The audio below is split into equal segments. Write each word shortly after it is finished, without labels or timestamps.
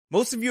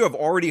Most of you have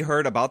already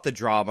heard about the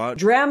drama.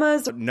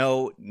 Dramas.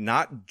 No,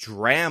 not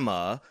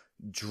drama.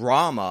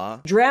 Drama.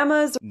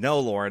 Dramas.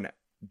 No, Lauren.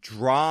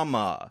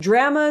 Drama.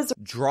 Dramas.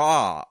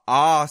 Draw.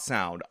 Ah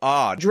sound.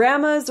 Ah.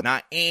 Dramas.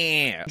 Not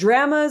eh.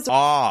 Dramas.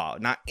 Ah.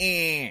 Not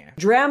eh.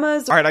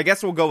 Dramas. Alright, I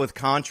guess we'll go with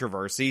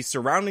controversy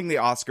surrounding the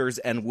Oscars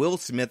and Will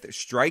Smith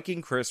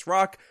striking Chris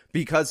Rock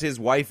because his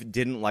wife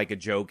didn't like a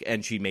joke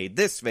and she made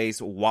this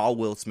face while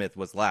Will Smith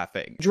was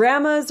laughing.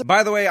 Dramas.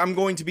 By the way, I'm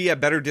going to be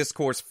at Better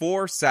Discourse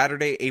 4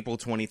 Saturday, April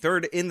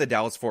 23rd in the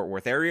Dallas-Fort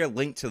Worth area.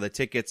 Link to the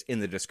tickets in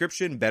the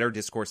description,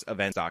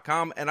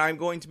 betterdiscourseevents.com, and I'm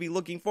going to be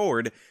looking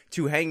forward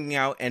to hanging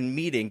out and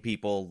meeting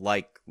people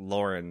like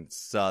Lauren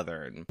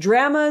Southern.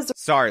 Dramas.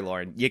 Sorry,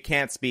 Lauren, you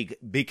can't speak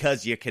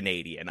because you're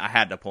Canadian. I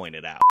had to point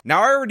it out.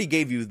 Now, I already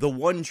gave you the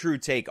one true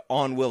take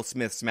on Will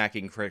Smith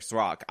smacking Chris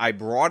Rock. I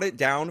brought it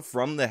down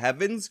from the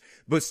heavens,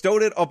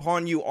 bestowed it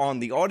upon you on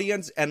the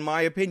audience, and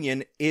my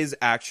opinion is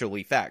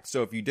actually fact.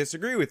 So if you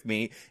disagree with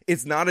me,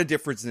 it's not a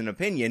difference in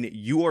opinion,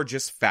 you are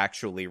just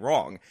factually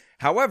wrong.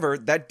 However,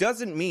 that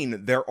doesn't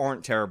mean there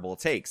aren't terrible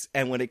takes.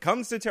 And when it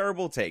comes to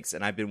terrible takes,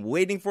 and I've been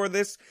waiting for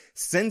this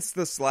since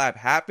the slap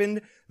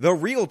happened, the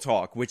Real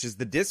Talk, which is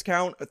the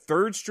discount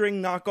third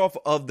string knockoff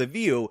of The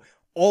View,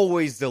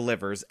 always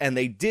delivers, and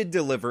they did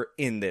deliver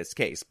in this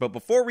case. But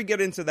before we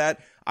get into that,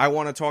 I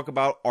want to talk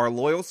about our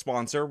loyal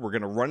sponsor. We're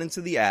going to run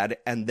into the ad,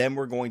 and then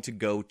we're going to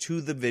go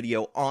to the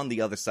video on the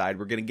other side.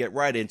 We're going to get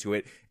right into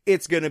it.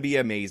 It's going to be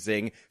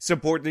amazing.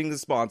 Supporting the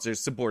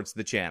sponsors supports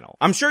the channel.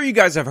 I'm sure you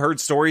guys have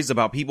heard stories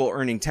about people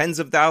earning tens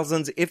of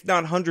thousands, if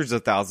not hundreds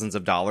of thousands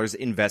of dollars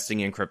investing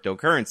in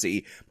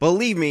cryptocurrency.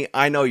 Believe me,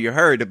 I know you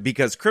heard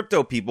because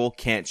crypto people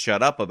can't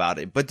shut up about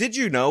it. But did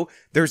you know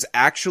there's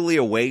actually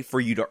a way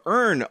for you to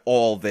earn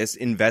all this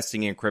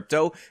investing in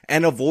crypto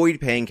and avoid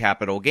paying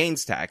capital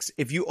gains tax?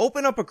 If you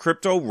open up a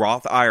crypto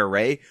Roth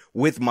IRA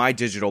with My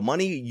Digital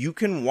Money, you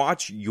can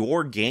watch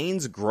your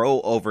gains grow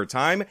over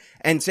time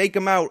and take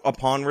them out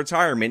upon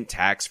retirement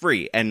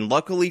tax-free. And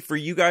luckily for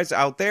you guys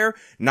out there,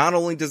 not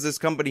only does this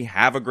company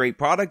have a great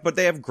product, but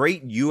they have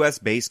great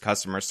US-based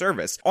customer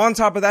service. On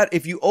top of that,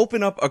 if you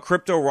open up a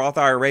crypto Roth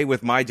IRA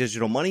with My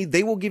Digital Money,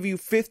 they will give you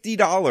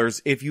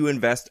 $50 if you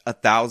invest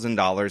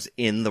 $1,000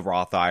 in the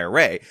Roth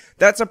IRA.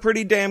 That's a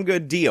pretty damn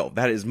good deal.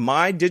 That is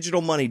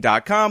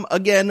mydigitalmoney.com.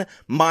 Again,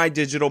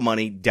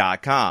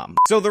 mydigitalmoney.com.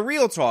 So the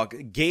Real Talk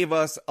gave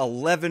us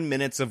 11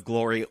 minutes of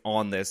glory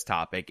on this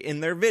topic in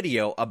their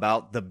video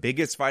about the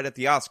biggest fight at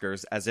the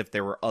Oscars, as if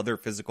there were other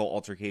physical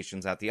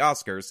altercations at the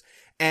Oscars,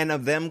 and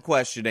of them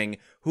questioning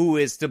who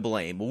is to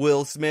blame,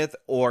 Will Smith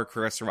or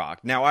Chris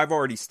Rock. Now, I've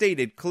already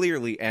stated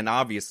clearly and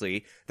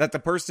obviously that the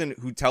person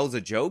who tells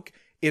a joke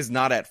is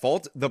not at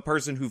fault. The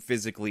person who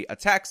physically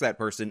attacks that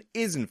person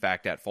is in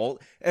fact at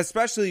fault,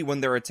 especially when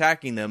they're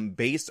attacking them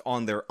based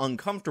on their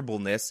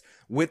uncomfortableness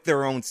with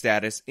their own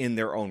status in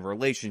their own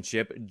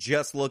relationship.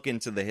 Just look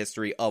into the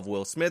history of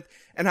Will Smith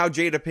and how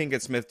Jada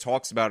Pinkett Smith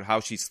talks about how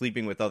she's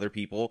sleeping with other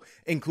people,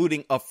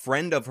 including a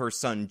friend of her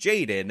son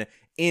Jaden,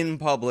 in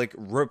public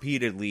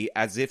repeatedly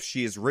as if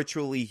she is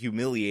ritually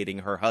humiliating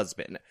her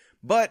husband.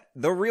 But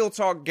the Real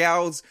Talk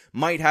gals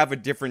might have a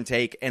different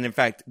take, and in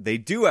fact, they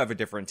do have a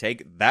different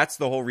take. That's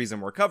the whole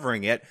reason we're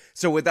covering it.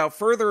 So without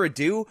further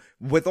ado,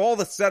 with all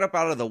the setup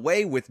out of the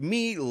way, with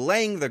me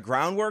laying the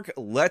groundwork,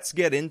 let's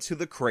get into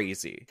the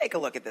crazy. Take a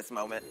look at this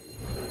moment.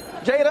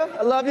 Jada,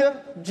 I love you.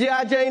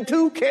 G.I. Jane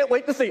 2, can't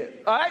wait to see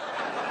it. All right?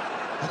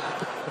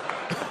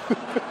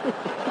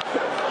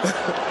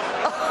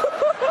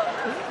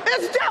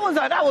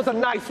 That was a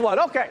nice one.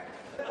 Okay.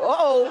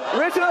 Uh-oh,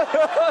 Richard.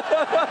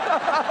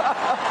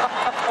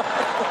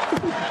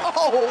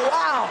 Oh,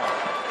 wow.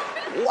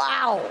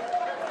 Wow.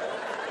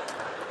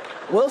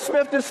 Will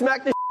Smith just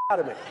smacked the out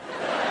of me.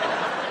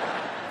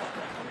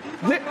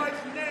 Keep my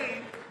wife's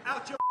name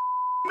out your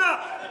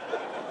mouth.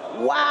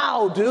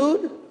 Wow,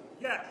 dude.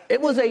 Yes. It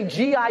was a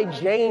G.I.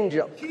 Jane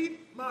joke.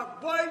 Keep my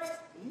wife's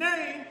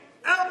name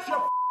out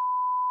your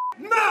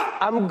mouth.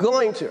 I'm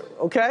going to,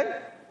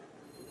 okay?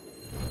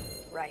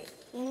 Right.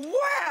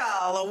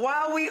 Well,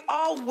 while we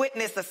all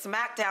witnessed the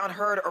smackdown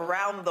heard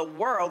around the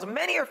world,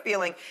 many are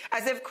feeling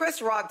as if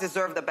Chris Rock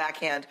deserved the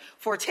backhand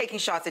for taking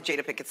shots at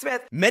Jada Pinkett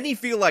Smith. Many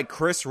feel like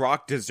Chris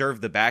Rock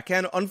deserved the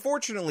backhand.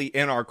 Unfortunately,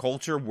 in our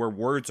culture where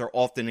words are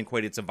often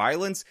equated to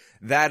violence,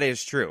 that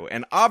is true.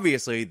 And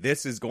obviously,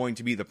 this is going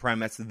to be the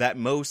premise that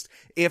most,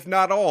 if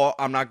not all,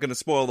 I'm not going to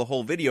spoil the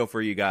whole video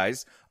for you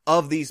guys,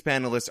 of these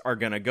panelists are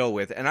going to go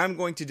with, and I'm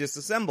going to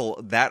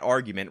disassemble that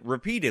argument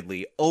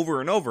repeatedly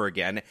over and over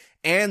again,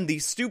 and the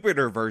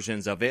stupider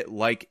versions of it,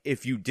 like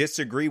if you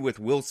disagree with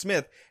Will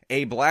Smith,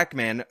 a black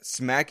man,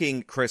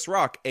 smacking Chris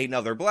Rock,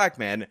 another black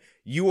man,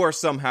 you are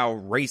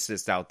somehow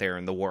racist out there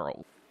in the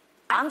world.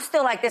 I'm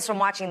still like this from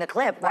watching the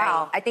clip.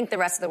 Wow. Right? I think the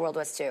rest of the world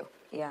was too.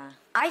 Yeah.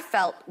 I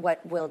felt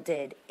what Will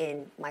did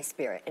in my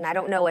spirit, and I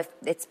don't know if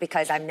it's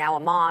because I'm now a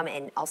mom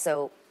and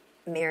also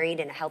married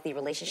in a healthy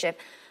relationship.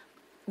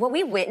 What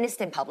we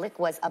witnessed in public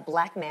was a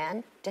black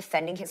man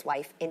defending his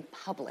wife in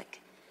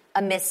public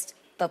amidst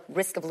the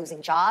risk of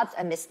losing jobs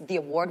amidst the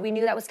award we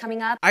knew that was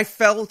coming up. I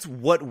felt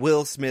what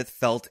Will Smith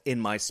felt in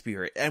my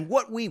spirit, and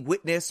what we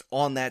witnessed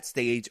on that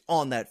stage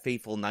on that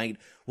fateful night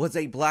was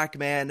a black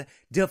man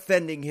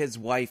defending his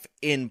wife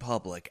in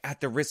public at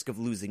the risk of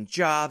losing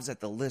jobs, at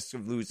the risk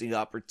of losing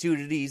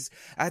opportunities,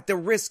 at the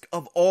risk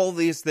of all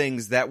these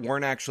things that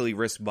weren't actually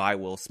risked by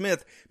Will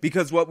Smith,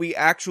 because what we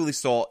actually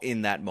saw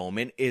in that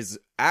moment is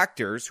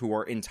actors who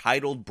are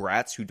entitled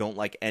brats who don't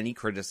like any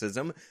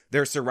criticism.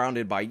 They're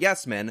surrounded by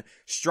yes men,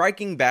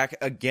 striking back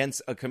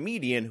against a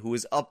comedian who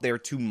is up there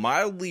to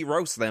mildly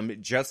roast them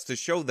just to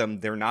show them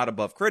they're not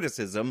above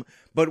criticism.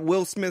 But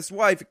Will Smith's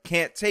wife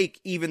can't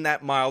take even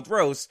that mild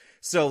roast,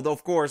 so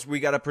of course we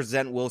gotta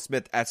present Will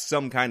Smith as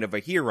some kind of a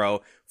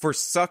hero for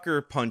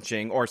sucker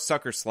punching, or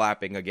sucker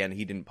slapping. Again,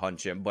 he didn't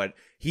punch him, but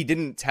he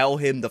didn't tell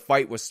him the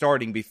fight was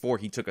starting before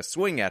he took a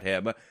swing at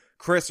him.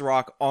 Chris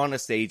Rock on a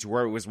stage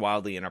where it was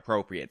wildly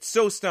inappropriate.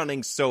 So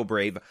stunning, so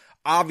brave.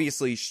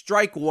 Obviously,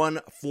 strike one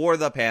for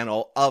the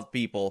panel of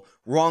people.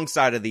 Wrong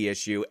side of the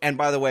issue. And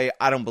by the way,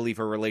 I don't believe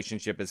her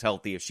relationship is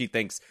healthy if she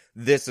thinks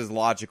this is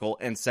logical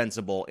and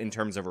sensible in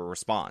terms of her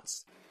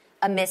response.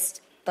 Amidst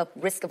the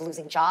risk of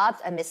losing jobs,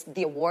 amidst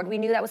the award we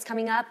knew that was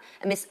coming up,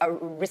 amidst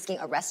risking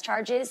arrest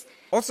charges.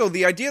 Also,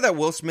 the idea that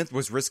Will Smith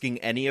was risking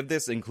any of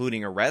this,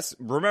 including arrest,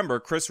 remember,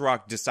 Chris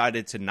Rock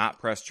decided to not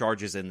press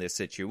charges in this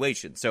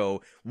situation.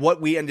 So what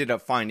we ended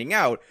up finding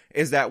out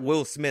is that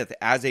Will Smith,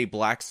 as a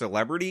black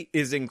celebrity,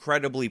 is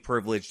incredibly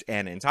privileged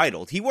and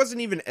entitled. He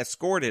wasn't even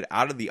escorted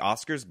out of the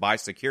Oscars by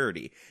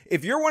security.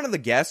 If you're one of the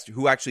guests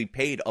who actually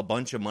paid a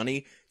bunch of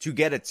money to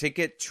get a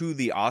ticket to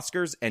the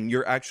Oscars, and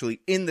you're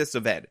actually in this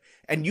event,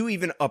 and you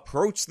even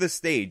approach the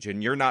stage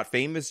and you're not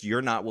famous,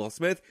 you're not Will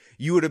Smith,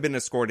 you would have been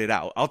escorted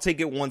out. I'll take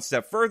it one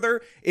step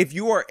further. If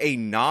you are a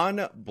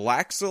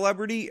non-black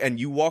celebrity and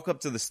you walk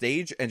up to the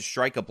stage and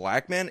strike a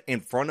black man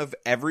in front of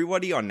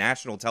everybody on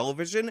national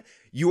television,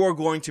 you are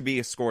going to be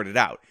escorted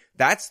out.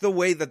 That's the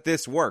way that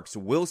this works.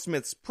 Will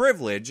Smith's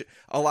privilege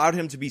allowed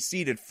him to be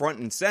seated front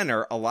and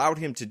center, allowed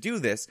him to do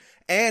this,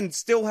 and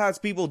still has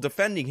people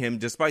defending him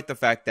despite the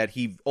fact that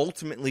he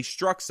ultimately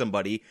struck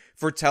somebody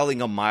for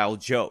telling a mild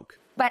joke.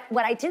 But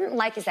what I didn't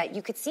like is that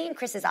you could see in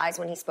Chris's eyes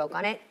when he spoke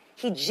on it,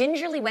 he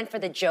gingerly went for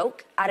the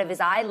joke out of his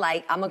eye,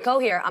 like, I'm gonna go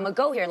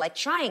here, like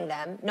trying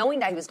them, knowing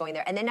that he was going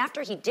there. And then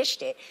after he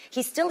dished it,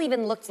 he still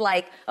even looked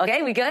like,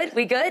 okay, we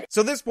good?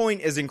 So this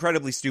point is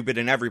incredibly stupid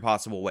in every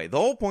possible way. The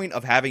whole point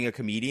of having a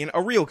comedian,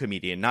 a real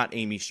comedian, not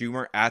Amy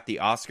Schumer, at the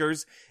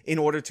Oscars, in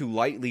order to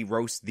lightly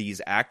roast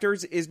these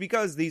actors, is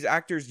because these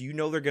actors, you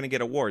know they're gonna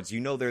get awards, you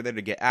know they're there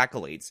to get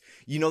accolades,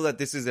 you know that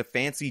this is a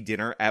fancy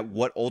dinner at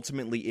what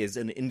ultimately is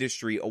an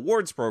industry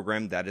awards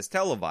program that is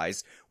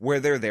televised, where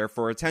they're there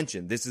for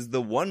attention. This is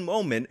the one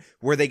moment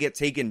where they get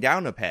taken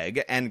down a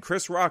peg, and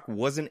Chris Rock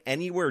wasn't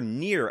anywhere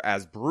near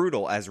as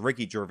brutal as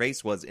Ricky Gervais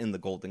was in the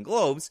Golden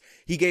Globes.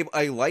 He gave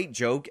a light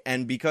joke,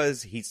 and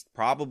because he's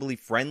probably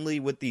friendly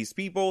with these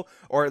people,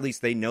 or at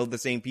least they know the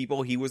same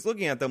people, he was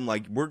looking at them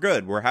like, we're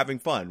good, we're having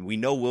fun. We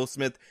know Will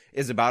Smith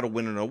is about to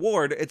win an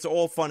award. It's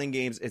all fun and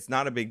games. It's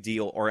not a big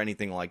deal or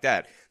anything like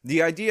that.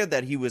 The idea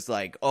that he was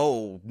like,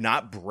 oh,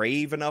 not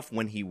brave enough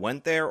when he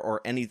went there or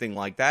anything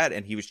like that,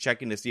 and he was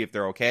checking to see if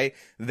they're okay,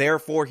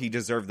 therefore he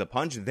deserved the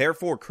punch,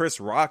 therefore Chris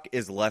Rock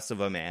is less of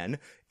a man,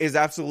 is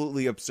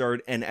absolutely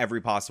absurd in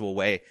every possible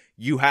way.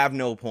 You have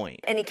no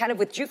point. And he kind of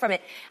withdrew from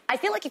it. I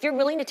feel like if you're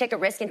willing to take a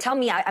risk, and tell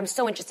me, I'm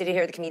so interested to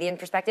hear the comedian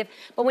perspective,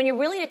 but when you're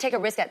willing to take a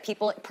risk at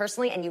people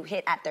personally and you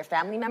hit at their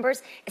family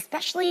members,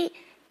 especially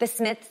the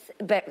Smiths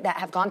that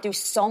have gone through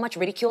so much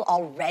ridicule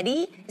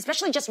already,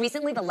 especially just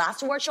recently, the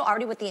last award show,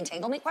 already with the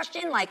entanglement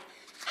question, like,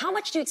 how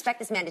much do you expect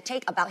this man to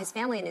take about his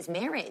family and his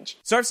marriage?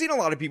 So I've seen a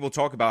lot of people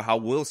talk about how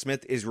Will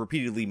Smith is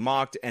repeatedly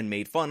mocked and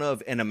made fun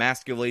of and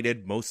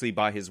emasculated mostly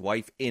by his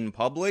wife in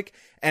public,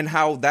 and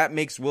how that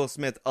makes Will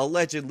Smith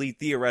allegedly,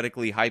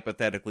 theoretically,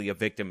 hypothetically a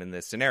victim in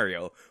this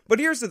scenario. But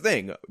here's the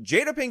thing,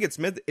 Jada Pinkett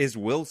Smith is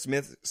Will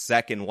Smith's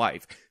second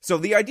wife. So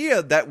the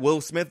idea that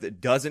Will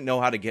Smith doesn't know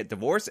how to get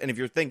divorced, and if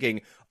you're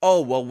thinking, oh,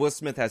 well, Will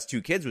Smith has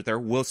 2 kids with her,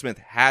 Will Smith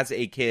has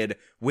a kid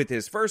with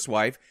his first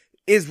wife,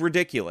 is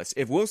ridiculous.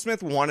 If Will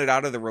Smith wanted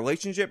out of the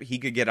relationship, he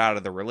could get out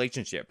of the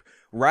relationship.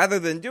 Rather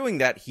than doing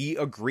that, he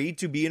agreed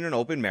to be in an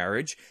open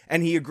marriage,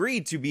 and he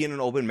agreed to be in an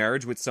open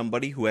marriage with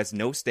somebody who has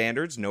no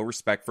standards, no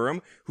respect for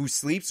him, who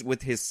sleeps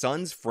with his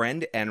son's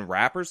friend and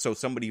rapper, so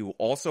somebody who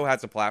also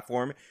has a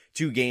platform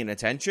to gain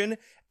attention.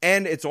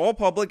 And it's all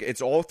public,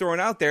 it's all thrown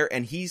out there,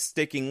 and he's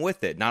sticking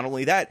with it. Not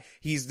only that,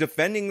 he's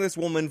defending this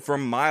woman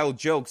from mild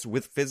jokes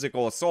with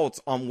physical assaults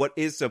on what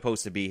is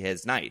supposed to be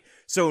his night.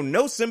 So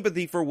no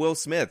sympathy for Will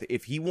Smith.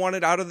 If he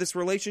wanted out of this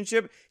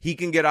relationship, he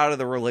can get out of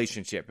the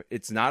relationship.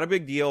 It's not a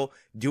big deal.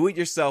 Do it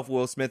yourself,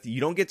 Will Smith. You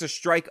don't get to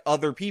strike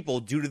other people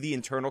due to the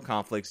internal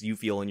conflicts you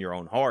feel in your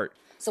own heart.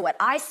 So what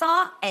I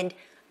saw, and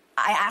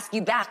I ask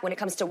you back when it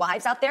comes to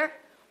wives out there,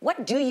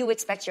 what do you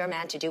expect your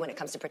man to do when it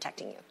comes to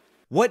protecting you?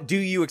 What do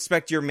you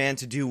expect your man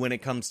to do when it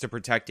comes to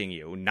protecting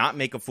you? Not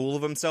make a fool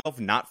of himself,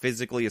 not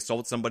physically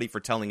assault somebody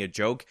for telling a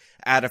joke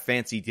at a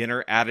fancy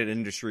dinner, at an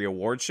industry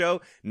award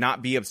show,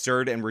 not be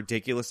absurd and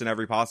ridiculous in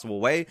every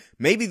possible way?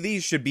 Maybe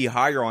these should be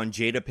higher on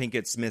Jada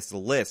Pinkett Smith's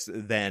list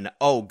than,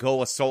 oh,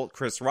 go assault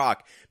Chris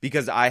Rock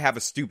because I have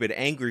a stupid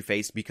angry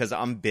face because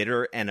I'm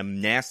bitter and a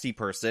nasty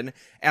person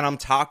and I'm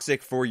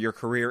toxic for your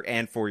career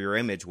and for your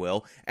image,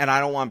 Will. And I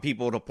don't want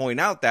people to point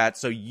out that,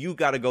 so you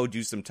gotta go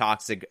do some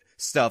toxic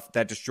stuff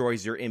that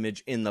destroys your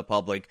image in the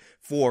public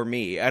for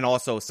me. And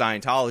also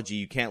Scientology,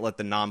 you can't let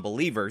the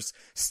non-believers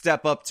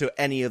step up to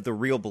any of the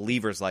real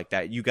believers like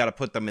that. You got to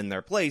put them in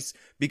their place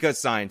because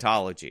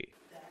Scientology.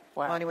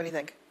 Wow. Monty, what do you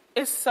think?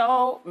 It's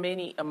so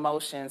many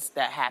emotions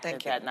that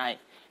happened that night.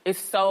 It's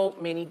so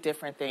many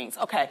different things.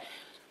 Okay,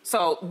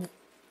 so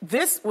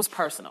this was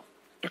personal.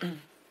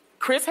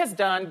 Chris has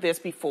done this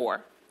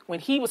before. When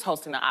he was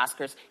hosting the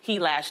Oscars, he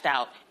lashed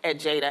out at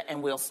Jada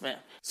and Will Smith.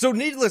 So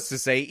needless to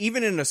say,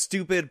 even in a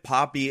stupid,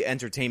 poppy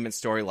entertainment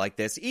story like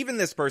this, even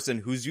this person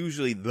who's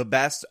usually the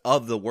best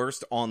of the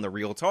worst on The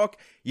Real Talk,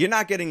 you're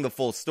not getting the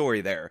full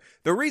story there.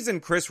 The reason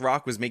Chris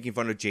Rock was making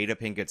fun of Jada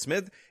Pinkett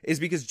Smith is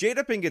because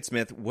Jada Pinkett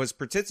Smith was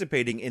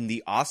participating in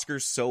the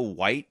Oscars So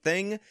White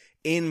thing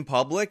in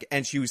public,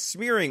 and she was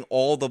smearing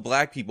all the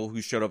black people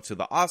who showed up to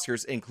the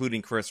Oscars,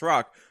 including Chris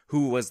Rock,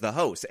 who was the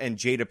host. And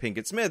Jada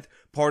Pinkett Smith,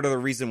 part of the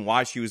reason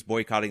why she was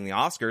boycotting the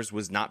Oscars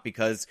was not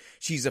because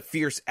she's a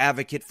fierce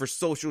advocate for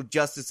social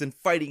justice and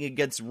fighting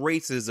against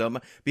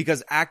racism,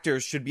 because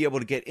actors should be able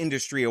to get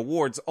industry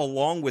awards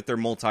along with their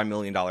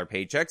multi-million-dollar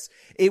paychecks.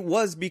 It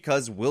was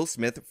because Will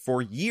Smith,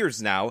 for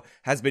years now,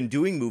 has been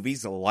doing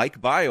movies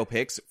like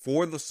biopics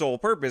for the sole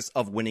purpose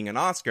of winning an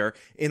Oscar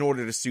in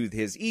order to soothe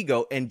his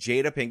ego, and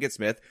Jada Pinkett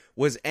Smith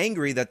was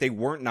angry that they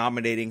weren't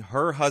nominating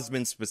her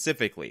husband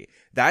specifically.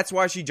 That's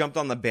why she jumped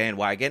on the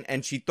bandwagon,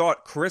 and she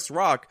thought Chris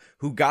Rock,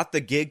 who got the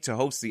gig to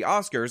host the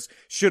Oscars,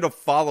 should have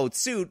followed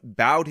suit,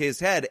 bowed his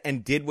head,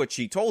 and did what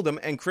she told him,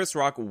 and Chris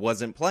Rock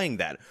wasn't playing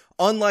that.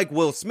 Unlike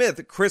Will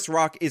Smith, Chris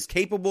Rock is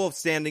capable of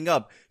standing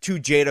up to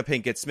Jada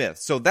Pinkett Smith.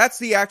 So that's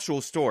the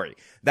actual story.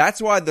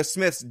 That's why the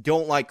Smiths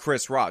don't like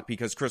Chris Rock,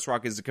 because Chris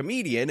Rock is a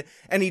comedian,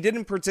 and he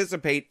didn't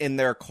participate in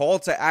their call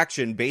to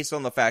action based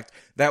on the fact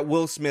that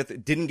Will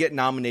Smith didn't get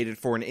nominated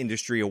for an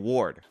industry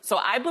award. So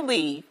I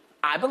believe,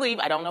 I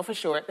don't know for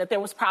sure, that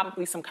there was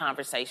probably some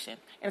conversation.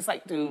 And it's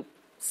like, dude,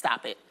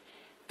 stop it.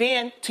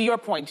 Then, to your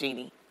point,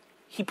 Jeannie,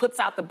 he puts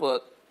out the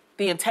book.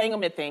 The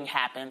entanglement thing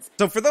happens.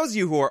 So for those of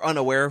you who are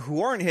unaware,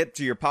 who aren't hip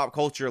to your pop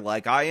culture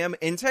like I am,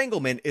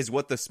 entanglement is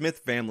what the Smith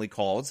family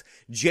calls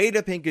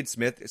Jada Pinkett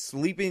Smith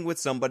sleeping with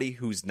somebody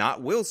who's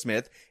not Will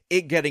Smith,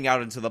 it getting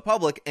out into the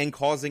public and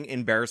causing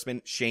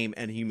embarrassment, shame,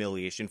 and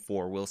humiliation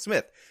for Will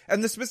Smith.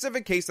 And the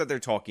specific case that they're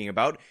talking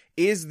about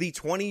is the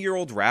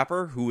 20-year-old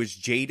rapper who is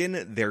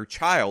Jaden, their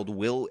child,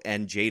 Will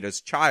and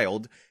Jada's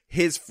child,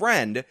 his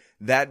friend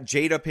that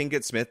Jada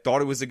Pinkett Smith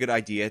thought it was a good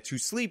idea to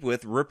sleep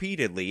with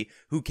repeatedly,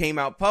 who came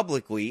out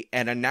publicly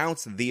and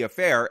announced the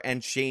affair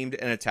and shamed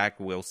and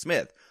attacked Will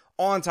Smith.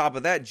 On top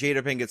of that,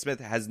 Jada Pinkett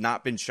Smith has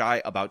not been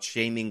shy about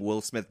shaming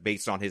Will Smith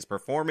based on his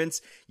performance,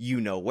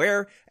 you know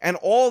where, and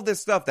all this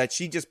stuff that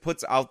she just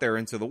puts out there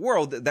into the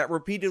world that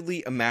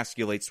repeatedly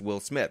emasculates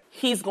Will Smith.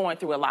 He's going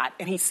through a lot,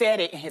 and he said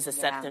it in his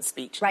acceptance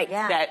speech. Right,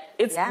 yeah. That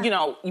it's, you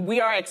know,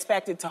 we are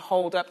expected to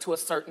hold up to a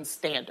certain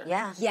standard.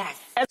 Yeah. Yes.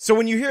 So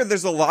when you hear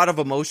there's a lot of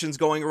emotions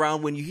going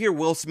around, when you hear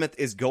Will Smith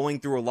is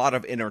going through a lot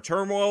of inner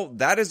turmoil,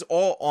 that is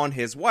all on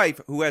his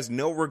wife, who has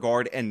no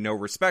regard and no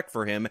respect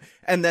for him,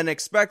 and then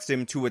expects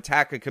him to attack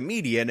a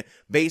comedian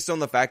based on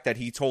the fact that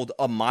he told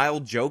a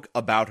mild joke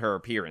about her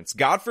appearance.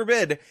 God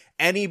forbid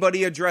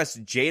anybody address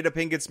Jada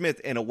Pinkett Smith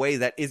in a way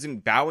that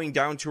isn't bowing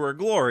down to her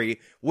glory.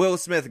 Will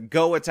Smith,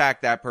 go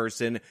attack that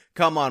person.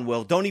 Come on,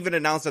 Will. Don't even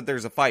announce that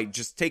there's a fight.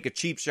 Just take a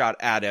cheap shot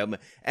at him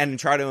and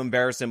try to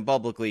embarrass him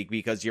publicly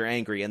because you're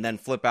angry, and then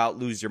flip out,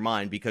 lose your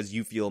mind because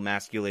you feel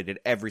emasculated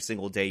every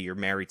single day you're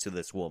married to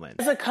this woman.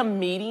 As a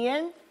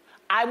comedian,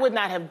 I would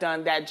not have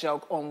done that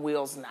joke on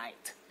Will's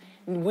night.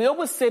 Will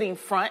was sitting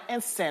front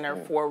and center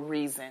for a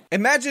reason.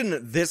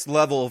 Imagine this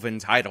level of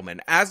entitlement.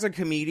 As a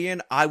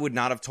comedian, I would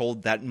not have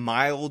told that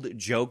mild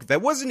joke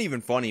that wasn't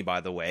even funny,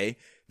 by the way,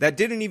 that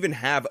didn't even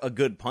have a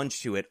good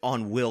punch to it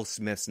on Will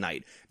Smith's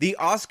night. The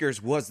Oscars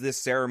was this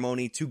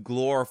ceremony to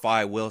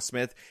glorify Will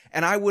Smith,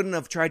 and I wouldn't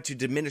have tried to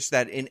diminish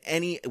that in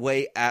any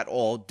way at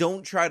all.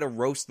 Don't try to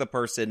roast the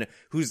person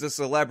who's a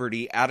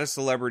celebrity at a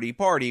celebrity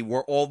party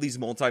where all these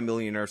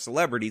multimillionaire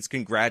celebrities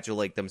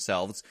congratulate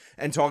themselves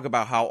and talk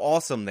about how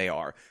awesome they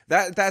are.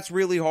 That's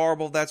really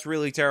horrible. That's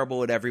really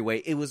terrible in every way.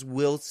 It was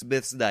Will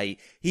Smith's night.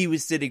 He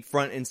was sitting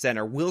front and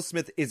center. Will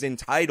Smith is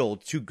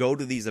entitled to go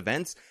to these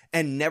events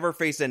and never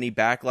face any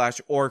backlash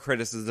backlash or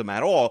criticism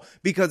at all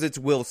because it's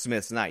Will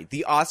Smith's night.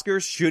 The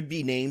Oscars should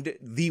be named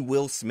the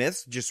Will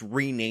Smiths, just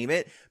rename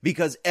it,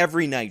 because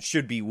every night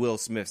should be Will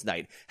Smith's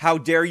night. How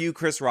dare you,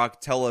 Chris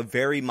Rock, tell a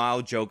very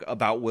mild joke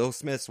about Will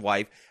Smith's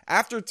wife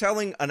after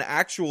telling an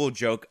actual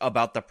joke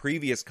about the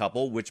previous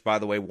couple, which, by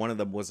the way, one of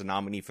them was a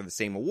nominee for the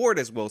same award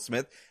as Will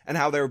Smith, and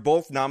how they were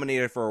both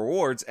nominated for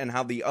awards, and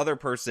how the other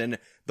person,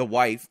 the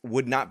wife,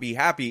 would not be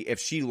happy if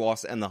she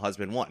lost and the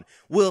husband won.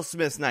 Will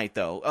Smith's night,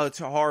 though, it's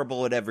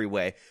horrible in every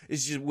way.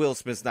 It's just Will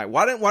Smith's night.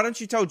 Why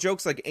don't you tell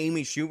jokes like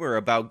Amy Schumer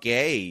about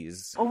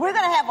gays? Well, we're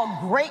going to have a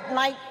great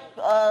night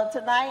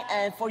tonight,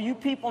 and for you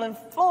people in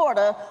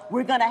Florida,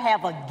 we're going to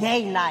have a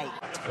gay night.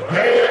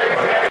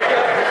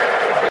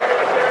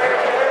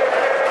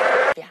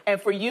 And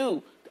for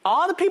you,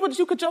 all the people that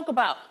you could joke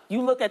about,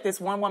 you look at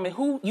this one woman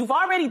who you've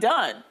already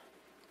done,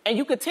 and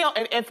you could tell,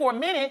 and for a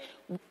minute,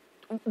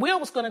 Will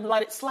was going to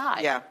let it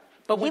slide. Yeah.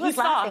 But when He was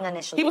laughing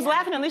initially, he was yeah.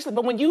 laughing initially,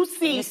 but when you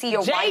see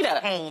your wife's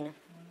Jada, pain,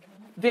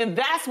 then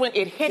that's when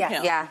it hit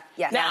him. Yeah.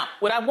 Now,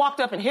 would I walked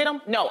up and hit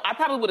him? No, I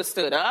probably would have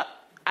stood up.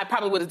 I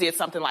probably would have did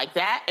something like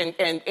that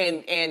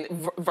and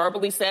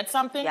verbally said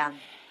something. Yeah.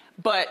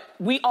 But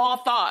we all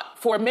thought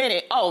for a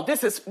minute, oh,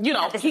 this is,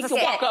 this he is could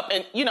it. walk up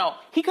and,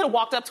 he could have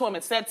walked up to him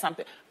and said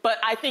something. But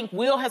I think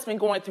Will has been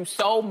going through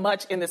so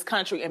much in this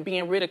country and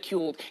being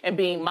ridiculed and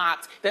being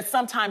mocked that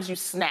sometimes you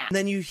snap. And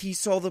then he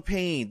saw the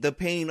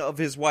pain of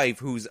his wife,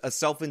 who's a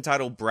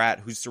self-entitled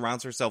brat, who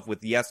surrounds herself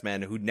with yes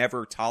men, who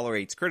never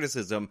tolerates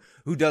criticism,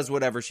 who does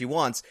whatever she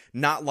wants,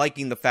 not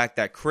liking the fact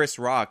that Chris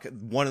Rock,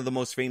 one of the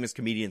most famous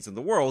comedians in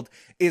the world,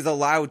 is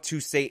allowed to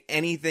say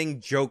anything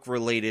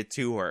joke-related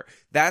to her.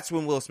 That's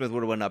when Will Smith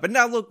would have went up. And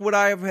now look, would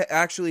I have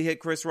actually hit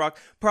Chris Rock?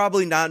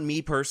 Probably not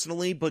me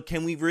personally, but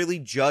can we really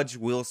judge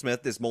Will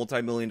Smith, this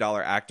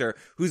multi-million-dollar actor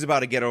who's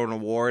about to get an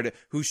award,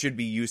 who should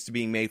be used to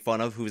being made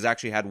fun of, who's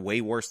actually had way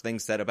worse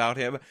things said about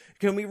him?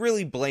 Can we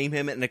really blame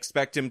him and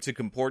expect him to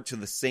comport to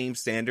the same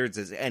standards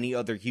as any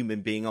other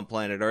human being on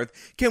planet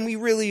Earth? Can we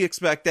really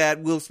expect that?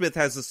 Will Smith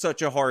has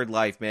such a hard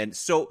life, man.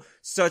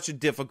 Such a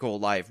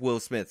difficult life. Will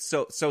Smith,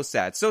 so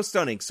sad, so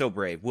stunning, so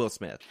brave. Will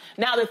Smith.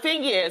 Now, the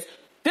thing is,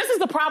 this is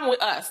the problem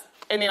with us.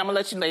 And then I'm going to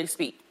let you ladies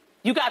speak.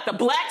 You got the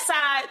black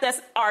side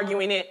that's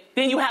arguing it.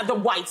 Then you have the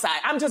white side.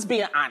 I'm just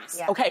being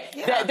honest, okay?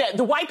 Yeah.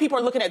 The white people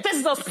are looking at, this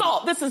is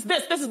assault. This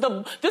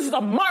is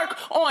a mark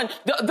on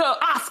the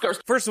Oscars.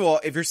 First of all,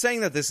 if you're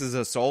saying that this is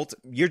assault,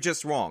 you're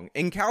just wrong.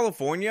 In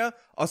California,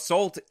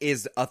 assault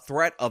is a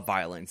threat of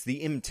violence,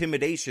 the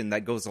intimidation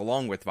that goes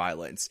along with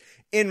violence.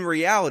 In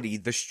reality,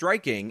 the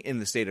striking in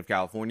the state of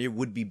California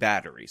would be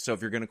battery. So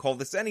if you're going to call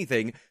this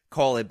anything,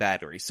 call it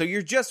battery. So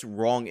you're just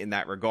wrong in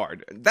that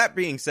regard. That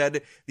being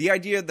said, the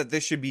idea that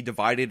this should be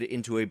divided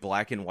into a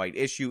black and white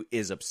issue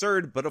is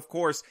absurd, but of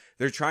course,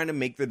 they're trying to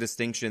make the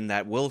distinction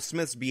that Will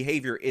Smith's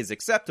behavior is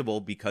acceptable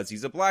because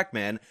he's a black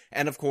man,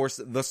 and of course,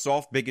 the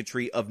soft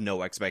bigotry of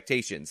no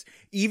expectations.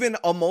 Even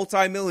a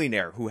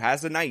multimillionaire who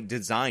has a night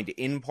designed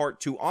in part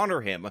to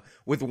honor him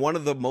with one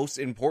of the most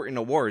important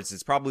awards,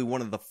 it's probably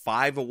one of the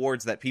 5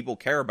 awards that people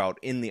care about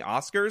in the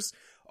Oscars,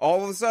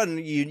 all of a sudden,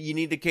 you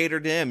need to cater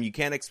to him. You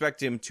can't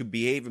expect him to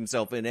behave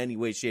himself in any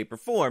way, shape, or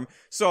form.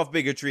 Soft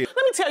bigotry.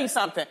 Let me tell you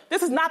something.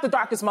 This is not the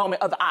darkest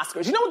moment of the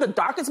Oscars. You know what the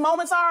darkest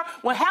moments are?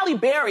 When Halle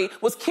Berry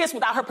was kissed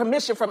without her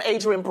permission from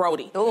Adrian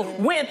Brody. Ooh.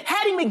 When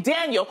Hattie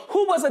McDaniel,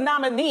 who was a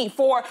nominee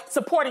for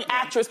supporting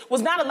actress,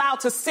 was not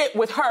allowed to sit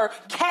with her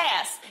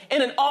cast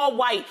in an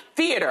all-white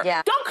theater.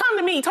 Yeah. Don't come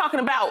to me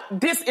talking about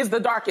this is the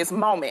darkest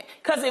moment,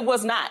 because it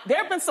was not. There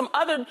have been some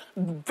other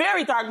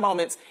very dark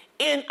moments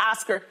in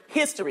Oscar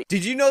history.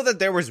 Did you know that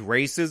there was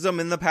racism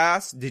in the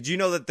past? Did you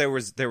know that there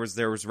was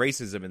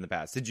racism in the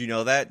past? Did you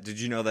know that? Did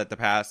you know that the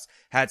past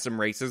had some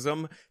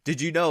racism?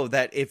 Did you know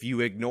that if you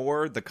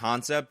ignore the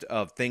concept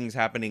of things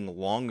happening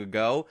long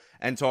ago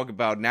and talk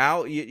about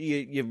now,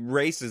 you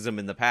racism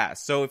in the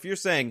past? So if you're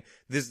saying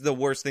this is the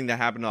worst thing that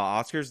happened to the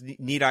Oscars,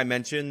 need I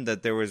mention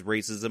that there was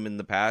racism in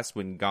the past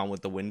when Gone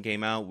with the Wind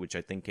came out, which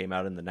I think came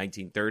out in the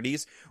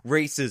 1930s?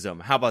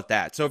 Racism, how about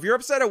that? So if you're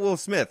upset at Will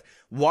Smith,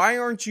 why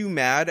aren't you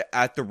mad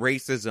at the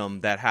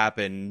racism that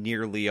happened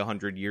nearly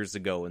 100 years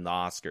ago in the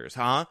Oscars,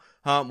 huh?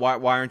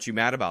 Why aren't you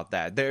mad about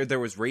that? There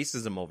was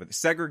racism over there.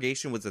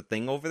 Segregation was a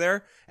thing over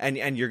there, and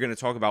you're going to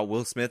talk about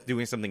Will Smith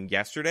doing something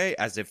yesterday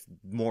as if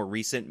more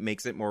recent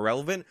makes it more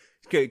relevant?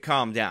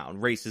 Calm down.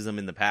 Racism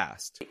in the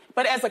past.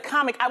 But as a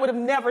comic, I would have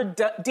never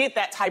did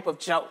that type of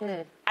joke.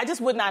 I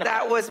just would not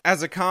have.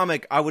 As a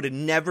comic, I would have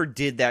never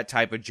did that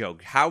type of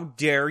joke. How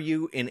dare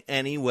you in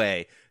any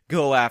way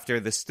go after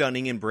the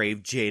stunning and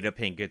brave Jada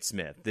Pinkett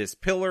Smith, this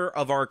pillar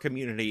of our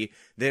community,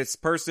 this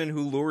person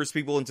who lures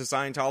people into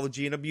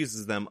Scientology and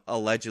abuses them,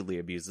 allegedly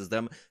abuses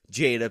them,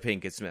 Jada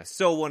Pinkett Smith.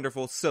 So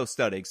wonderful, so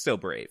stunning, so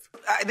brave.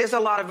 There's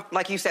a lot of,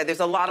 like you said, there's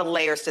a lot of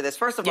layers to this.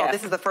 First of all,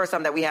 this is the first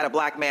time that we had a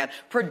black man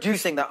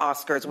producing the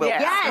Oscars.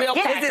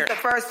 This is the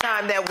first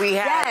time that we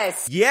had.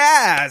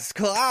 Yes,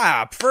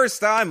 clap.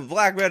 First time a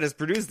black man has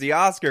produced the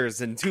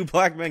Oscars and 2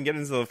 black men get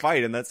into the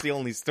fight, and that's the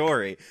only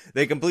story.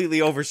 They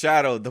completely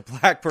overshadowed the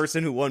black person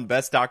person who won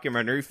Best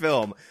Documentary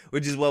Film,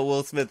 which is what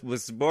Will Smith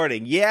was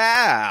supporting.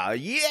 Yeah.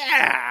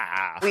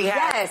 We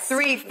had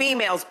 3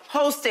 females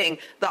hosting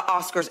the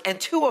Oscars, and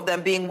 2 of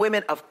them being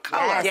women of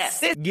color.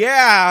 Yes.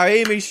 Yeah,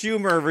 Amy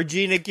Schumer,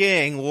 Regina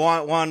King,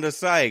 Wanda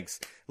Sykes.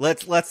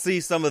 Let's see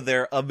some of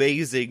their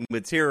amazing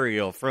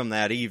material from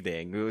that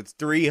evening. It was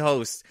 3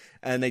 hosts,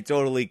 and they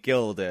totally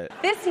killed it.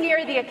 This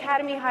year, the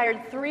Academy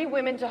hired 3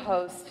 women to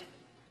host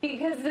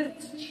because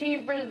it's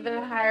cheaper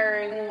than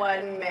hiring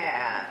 1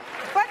 man.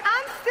 But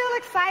I'm still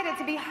excited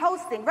to be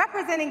hosting,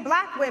 representing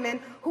Black women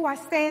who are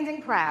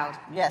standing proud.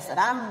 Yes,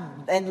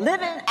 and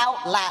living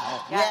out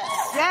loud.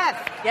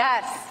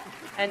 Yes.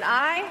 And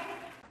I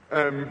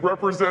and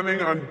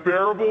representing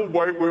unbearable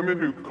white women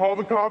who call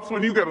the cops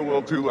when you get a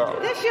little too loud.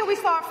 This year we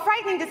saw a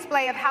frightening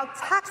display of how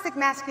toxic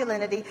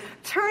masculinity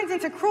turns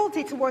into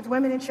cruelty towards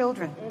women and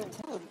children.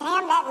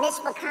 Damn that Miss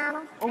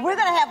McConnell. Well, we're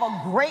going to have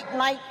a great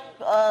night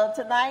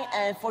tonight,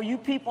 and for you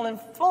people in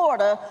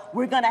Florida,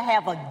 we're going to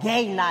have a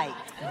gay night.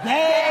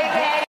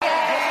 Gay.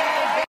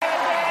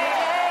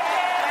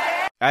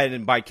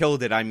 And by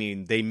killed it, I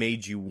mean they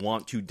made you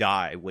want to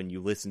die when you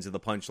listen to the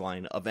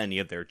punchline of any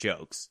of their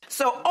jokes.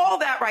 So all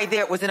that right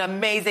there was an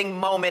amazing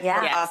moment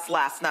for us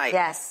last night.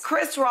 Yes.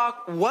 Chris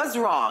Rock was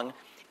wrong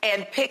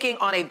and picking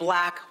on a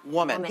Black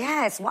woman.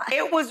 Yes. Why?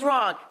 It was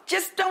wrong.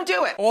 Just don't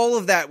do it. All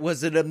of that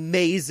was an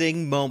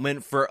amazing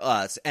moment for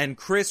us. And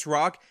Chris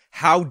Rock,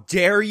 how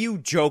dare you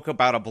joke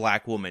about a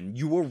Black woman?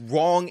 You were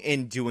wrong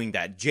in doing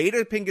that.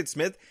 Jada Pinkett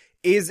Smith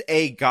is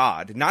a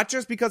god, not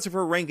just because of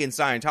her rank in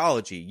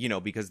Scientology, you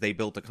know, because they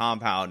built a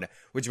compound,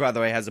 which, by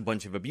the way, has a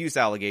bunch of abuse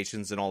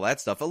allegations and all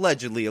that stuff.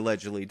 Allegedly,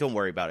 don't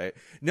worry about it.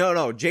 No,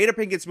 Jada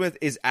Pinkett Smith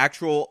is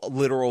actual,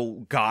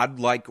 literal,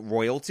 god-like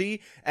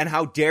royalty, and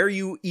how dare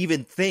you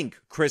even think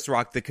Chris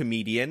Rock, the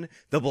comedian,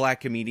 the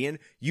Black comedian,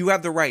 you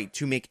have the right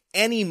to make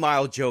any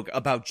mild joke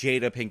about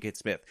Jada Pinkett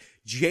Smith.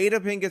 Jada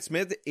Pinkett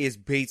Smith is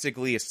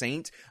basically a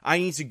saint. I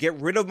need to get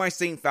rid of my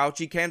St.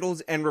 Fauci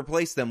candles and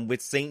replace them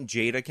with St.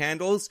 Jada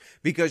candles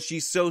because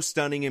she's so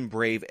stunning and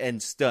brave,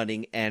 and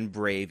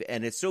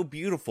it's so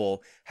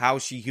beautiful how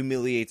she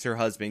humiliates her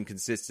husband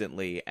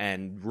consistently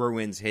and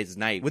ruins his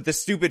night with the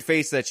stupid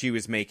face that she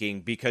was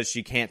making because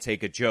she can't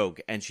take a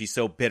joke and she's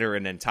so bitter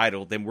and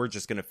entitled, and we're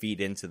just gonna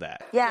feed into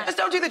that. Yeah. Just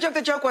don't do the joke.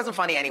 The joke wasn't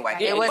funny anyway.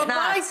 It was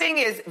not. My thing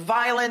is,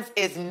 violence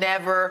is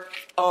never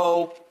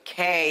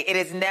okay. It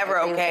is never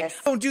okay.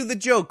 Don't do the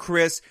joke,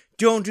 Chris.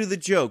 Don't do the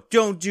joke.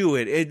 Don't do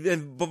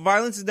it. But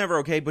violence is never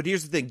okay. But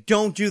here's the thing.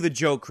 Don't do the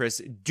joke, Chris.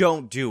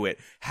 Don't do it.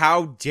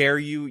 How dare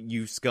you,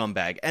 you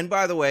scumbag. And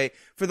by the way,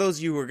 for those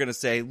of you who are going to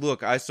say,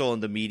 look, I saw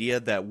in the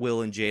media that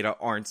Will and Jada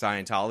aren't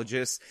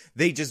Scientologists.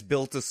 They just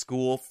built a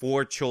school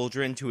for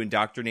children to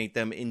indoctrinate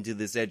them into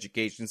this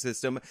education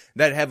system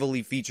that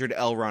heavily featured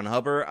L. Ron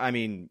Hubbard. I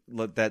mean,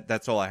 look,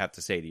 that's all I have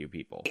to say to you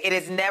people. It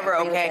is never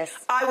okay.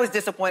 I was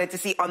disappointed to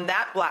see on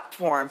that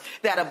platform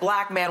that a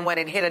Black man went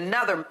and hit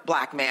another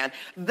Black man.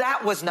 That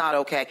was not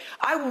okay.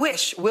 I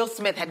wish Will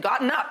Smith had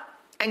gotten up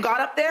and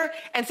got up there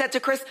and said to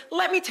Chris,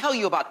 let me tell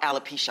you about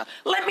alopecia.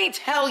 Let me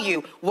tell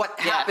you what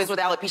happens with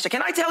alopecia.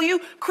 Can I tell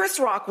you, Chris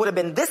Rock would have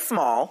been this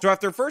small. So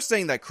after first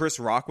saying that Chris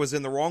Rock was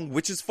in the wrong,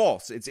 which is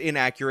false, it's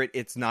inaccurate,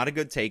 it's not a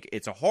good take,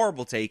 it's a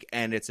horrible take,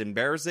 and it's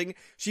embarrassing,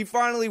 she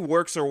finally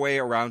works her way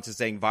around to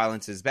saying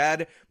violence is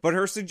bad, but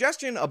her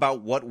suggestion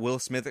about what Will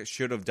Smith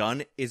should have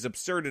done is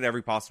absurd in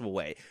every possible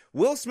way.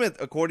 Will Smith,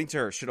 according to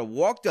her, should have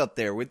walked up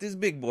there with his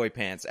big boy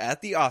pants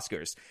at the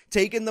Oscars,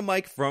 taken the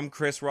mic from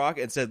Chris Rock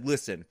and said,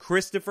 listen,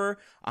 Christopher,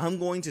 I'm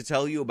going to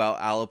tell you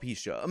about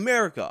alopecia.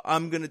 America,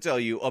 I'm going to tell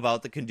you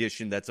about the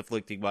condition that's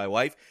afflicting my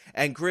wife.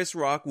 And Chris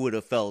Rock would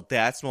have felt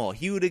that small.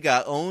 He would have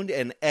got owned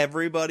and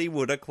everybody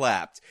would have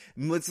clapped.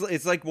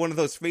 It's like one of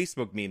those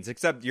Facebook memes,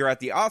 except you're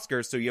at the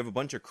Oscars, so you have a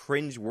bunch of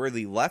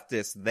cringe-worthy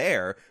leftists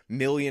there,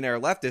 millionaire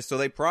leftists, so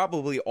they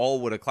probably all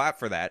would have clapped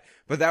for that.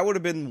 But that would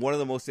have been one of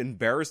the most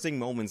embarrassing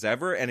moments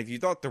ever, and if you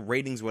thought the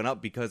ratings went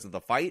up because of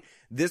the fight,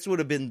 this would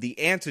have been the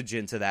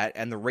antigen to that,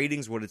 and the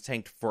ratings would have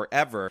tanked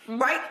forever.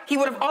 Right? He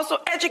would have also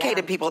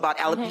educated people about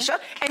alopecia,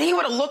 and he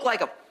would have looked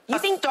like a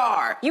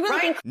star. You really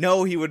think?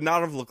 No, he would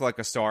not have looked like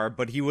a star,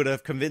 but he would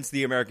have convinced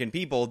the American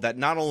people that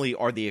not only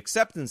are the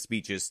acceptance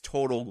speeches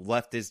total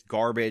leftist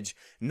garbage,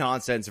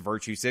 nonsense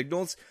virtue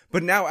signals,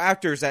 but now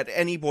actors at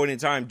any point in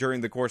time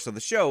during the course of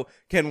the show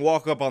can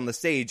walk up on the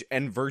stage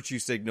and virtue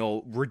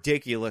signal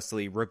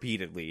ridiculously,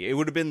 repeatedly. It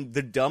would have been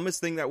the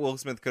dumbest thing that Will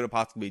Smith could have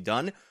possibly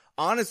done.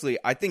 Honestly,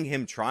 I think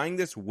him trying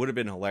this would have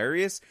been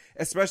hilarious,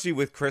 especially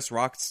with Chris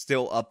Rock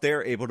still up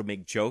there, able to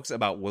make jokes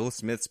about Will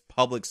Smith's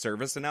public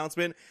service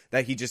announcement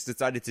that he just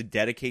decided to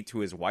dedicate to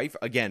his wife.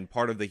 Again,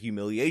 part of the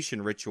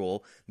humiliation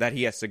ritual that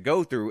he has to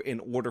go through in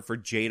order for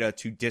Jada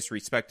to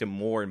disrespect him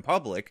more in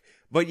public.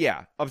 But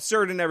yeah,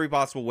 absurd in every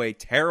possible way,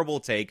 terrible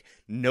take.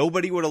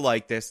 Nobody would have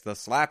liked this. The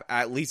slap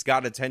at least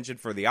got attention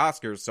for the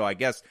Oscars, so I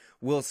guess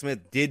Will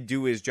Smith did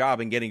do his job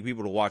in getting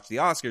people to watch the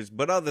Oscars,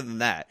 but other than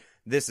that,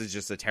 this is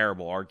just a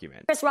terrible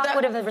argument. Chris Rock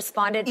would have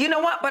responded. You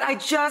know what? But I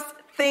just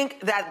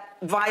think that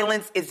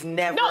violence is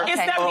never No, it's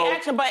not okay.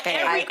 reaction, but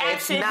every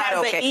action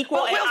has an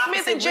equal and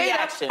opposite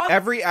reaction.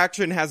 Every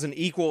action has an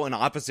equal and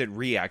opposite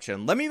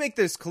reaction. Let me make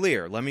this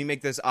clear. Let me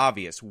make this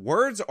obvious.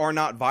 Words are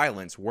not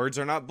violence. Words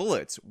are not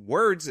bullets.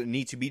 Words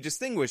need to be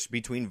distinguished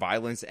between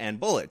violence and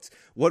bullets.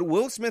 What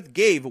Will Smith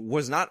gave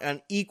was not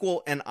an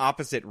equal and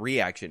opposite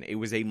reaction. It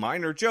was a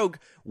minor joke.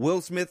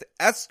 Will Smith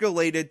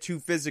escalated to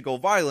physical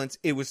violence.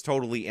 It was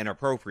totally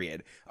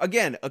inappropriate.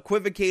 Again,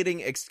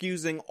 equivocating,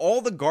 excusing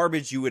all the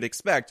garbage you would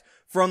expect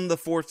from the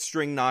fourth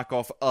string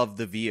knockoff of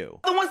The View.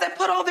 The ones that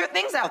put all their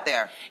things out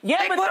there. Yeah,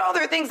 they put all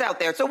their things out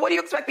there. So what do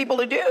you expect people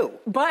to do?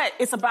 But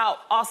it's about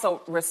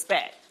also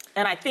respect.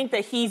 And I think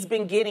that he's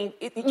been getting,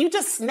 you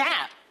just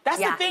snap. That's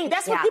the thing.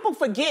 That's what people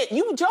forget.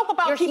 You joke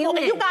about people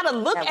and you gotta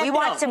look at them. We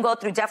watched him go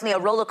through definitely a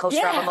roller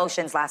coaster of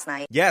emotions last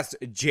night. Yes,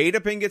 Jada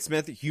Pinkett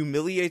Smith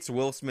humiliates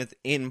Will Smith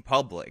in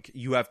public.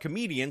 You have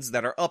comedians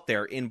that are up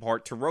there in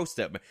part to roast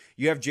him.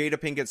 You have Jada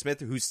Pinkett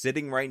Smith who's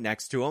sitting right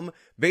next to him,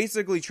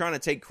 basically trying to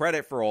take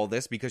credit for all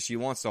this because she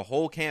wants a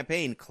whole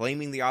campaign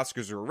claiming the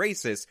Oscars are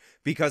racist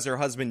because her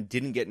husband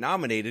didn't get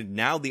nominated.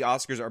 Now the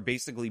Oscars are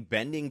basically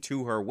bending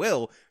to her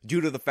will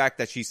due to the fact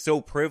that she's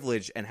so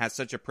privileged and has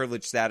such a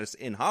privileged status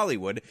in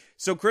Hollywood.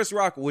 So Chris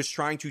Rock was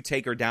trying to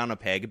take her down a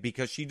peg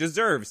because she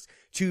deserves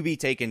to be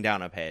taken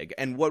down a peg.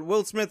 And what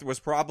Will Smith was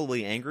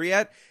probably angry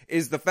at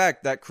is the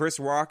fact that Chris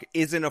Rock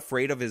isn't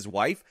afraid of his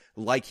wife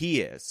like he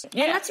is.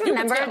 Yeah, and let's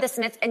remember the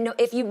Smiths, and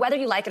if you, whether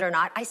you like it or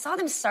not, I saw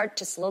them start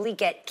to slowly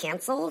get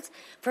canceled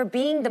for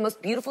being the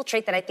most beautiful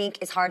trait that I think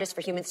is hardest for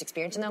humans to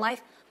experience in their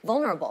life,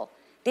 vulnerable.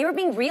 They were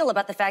being real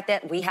about the fact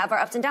that we have our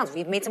ups and downs.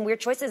 We've made some weird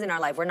choices in our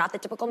life. We're not the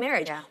typical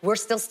marriage. Yeah. We're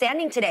still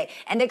standing today.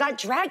 And they got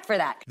dragged for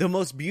that. The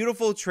most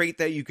beautiful trait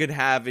that you could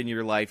have in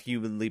your life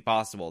humanly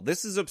possible.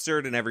 This is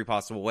absurd in every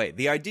possible way.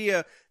 The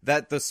idea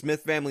that the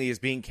Smith family is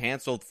being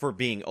canceled for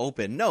being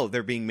open. No,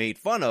 they're being made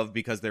fun of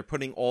because they're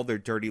putting all their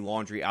dirty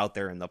laundry out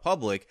there in the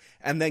public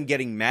and then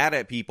getting mad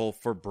at people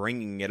for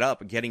bringing it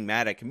up, getting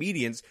mad at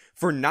comedians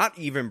for not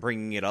even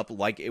bringing it up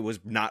like it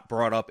was not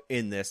brought up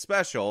in this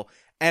special.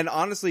 And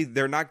honestly,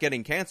 they're not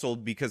getting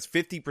canceled because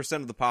 50%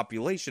 of the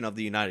population of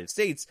the United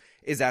States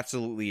is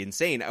absolutely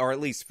insane, or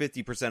at least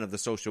 50% of the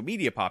social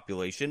media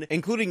population,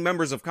 including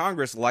members of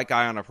Congress like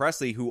Ayanna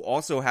Pressley, who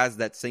also has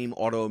that same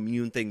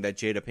autoimmune thing that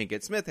Jada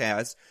Pinkett Smith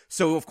has.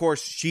 So, of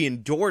course, she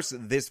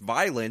endorsed this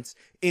violence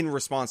in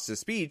response to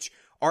speech,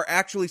 are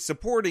actually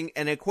supporting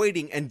and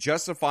equating and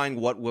justifying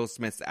what Will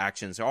Smith's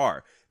actions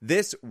are.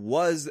 This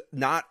was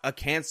not a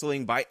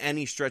canceling by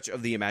any stretch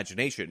of the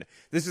imagination.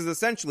 This is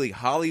essentially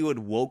Hollywood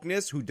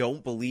wokeness who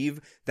don't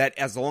believe that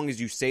as long as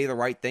you say the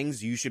right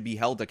things, you should be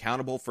held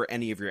accountable for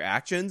any of your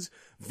actions,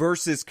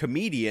 versus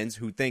comedians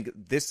who think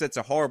this sets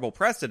a horrible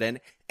precedent,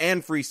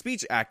 and free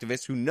speech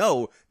activists who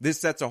know this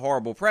sets a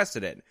horrible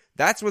precedent.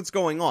 That's what's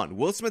going on.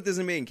 Will Smith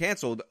isn't being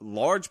canceled.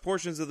 Large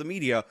portions of the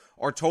media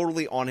are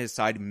totally on his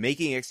side,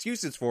 making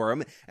excuses for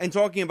him and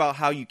talking about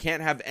how you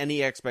can't have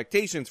any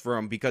expectations for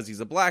him because he's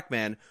a black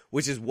man,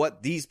 which is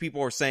what these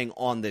people are saying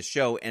on this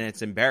show, and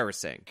it's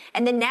embarrassing.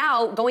 And then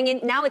now, going in,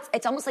 now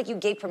it's almost like you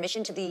gave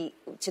permission to the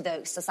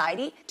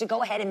society to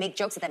go ahead and make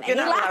jokes at them. And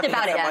You're he laughed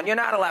about it. You're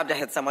not allowed to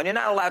hit someone. You're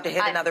not allowed to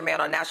hit another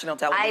man on national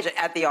television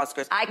at the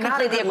Oscars. I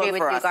completely agree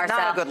with you, Garcelle.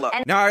 Not a good look.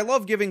 Now, I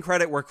love giving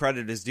credit where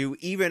credit is due,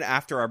 even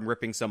after I'm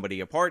ripping somebody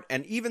apart.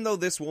 And even though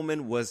this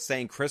woman was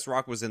saying Chris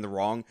Rock was in the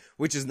wrong,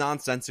 which is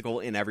nonsensical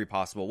in every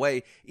possible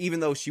way, even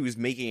though she was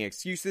making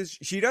excuses,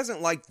 she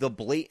doesn't like the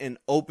blatant,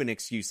 open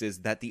excuses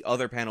that the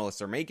other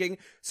panelists are making.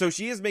 So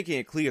she is making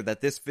it clear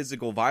that this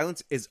physical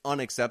violence is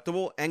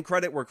unacceptable, and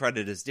credit where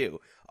credit is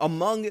due.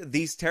 Among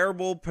these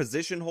terrible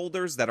position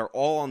holders that are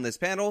all on this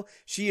panel,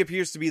 she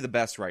appears to be the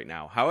best right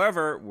now.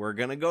 However, we're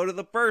gonna go to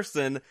the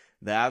person,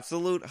 the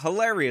absolute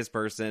hilarious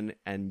person,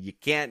 and you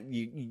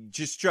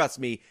just trust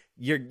me,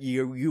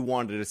 you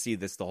wanted to see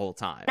this the whole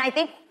time. I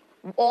think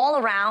all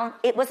around,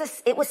 it was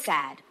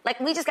sad. Like,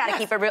 we just got to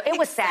keep it real. It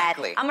was sad.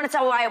 I'm going to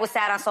tell you why it was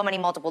sad on so many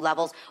multiple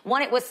levels.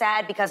 One, it was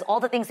sad because all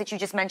the things that you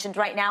just mentioned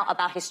right now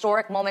about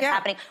historic moments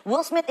happening.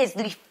 Will Smith is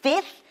the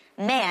fifth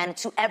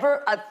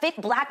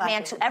black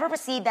man to ever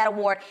receive that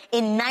award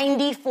in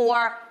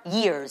 94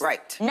 years.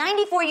 Right.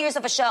 94 years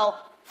of a show.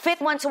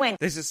 Fifth one to win.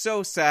 This is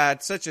so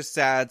sad. Such a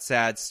sad,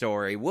 sad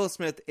story. Will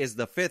Smith is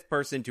the fifth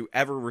person to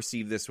ever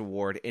receive this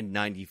award in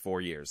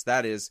 94 years.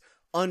 That is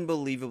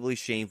unbelievably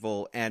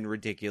shameful and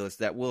ridiculous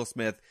that Will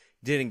Smith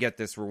didn't get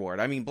this reward.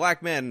 I mean,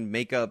 black men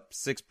make up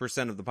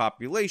 6% of the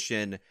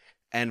population,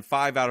 and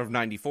 5 out of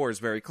 94 is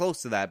very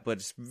close to that, but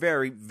it's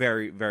very,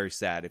 very, very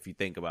sad if you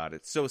think about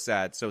it. So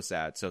sad, so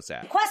sad, so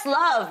sad.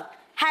 Questlove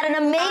had an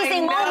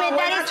amazing moment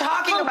that is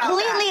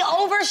completely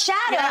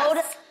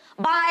overshadowed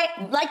by,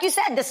 like you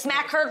said, the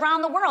smack heard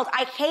around the world.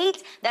 I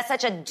hate that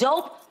such a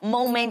dope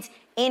moment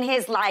in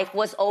his life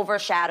was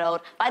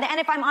overshadowed by the, and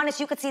if I'm honest,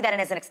 you could see that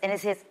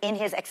in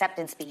his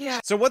acceptance speech. Yeah.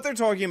 So what they're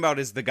talking about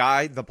is the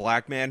guy, the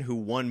black man who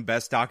won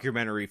Best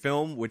Documentary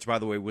Film, which by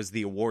the way was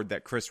the award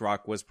that Chris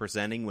Rock was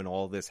presenting when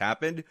all this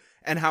happened,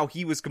 and how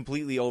he was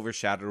completely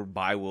overshadowed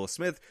by Will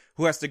Smith,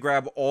 who has to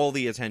grab all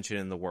the attention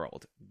in the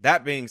world.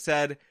 That being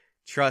said,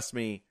 trust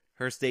me,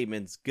 her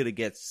statement's gonna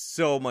get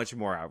so much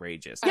more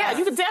outrageous. Yeah,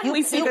 you can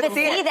definitely see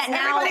that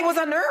now. Everybody was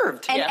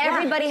unnerved. And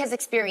everybody has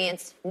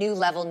experienced new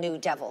level, new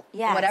devil.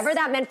 Yes. Whatever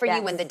that meant for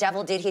you when the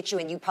devil did hit you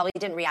and you probably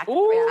didn't react.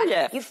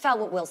 You felt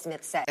what Will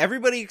Smith said.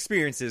 Everybody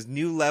experiences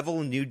new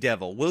level, new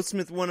devil. Will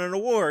Smith won an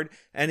award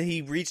and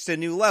he reached a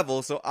new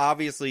level, so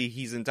obviously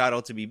he's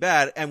entitled to be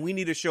bad, and we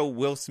need to show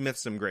Will Smith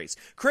some grace.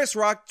 Chris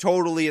Rock,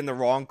 totally in the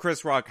wrong.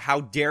 Chris Rock, how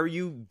dare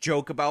you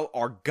joke about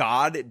our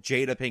god,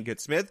 Jada Pinkett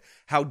Smith?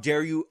 How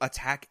dare you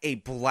attack a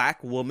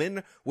black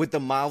woman with the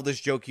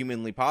mildest joke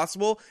humanly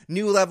possible?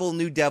 New level,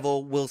 new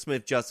devil. Will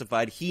Smith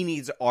justified. He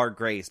needs our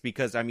grace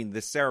because, I mean,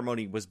 this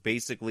ceremony was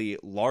basically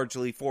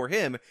largely for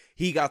him.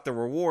 He got the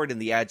reward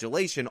and the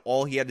adulation.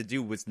 All he had to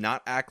do was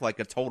not act like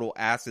a total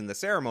ass in the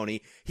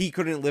ceremony. He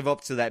couldn't live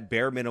up to that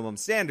bare minimum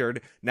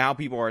standard. Now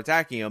people are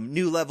attacking him.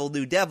 New level,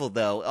 new devil,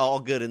 though. All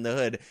good in the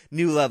hood.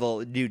 New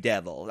level, new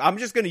devil. I'm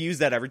just going to use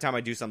that every time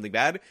I do something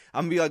bad.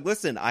 I'm going to be like,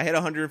 listen, I hit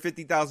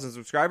 150,000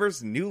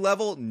 subscribers. New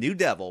level, new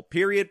devil,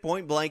 period,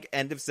 point blank,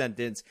 end of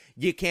sentence.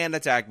 You can't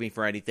attack me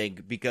for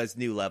anything because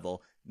new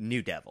level,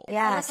 new devil.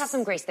 Yeah, let's have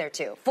some grace there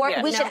too.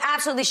 We should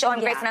absolutely show him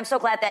grace, and I'm so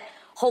glad that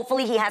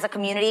hopefully he has a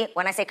community.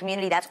 When I say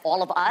community, that's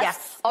all of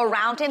us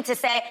around him to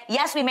say,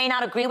 yes, we may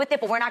not agree with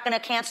it, but we're not going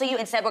to cancel you.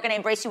 Instead, we're going to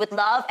embrace you with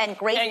love and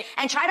grace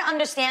and try to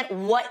understand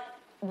what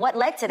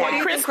led to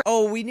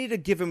that. We need to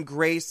give him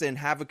grace and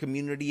have a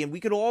community, and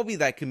we could all be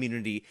that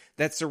community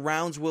that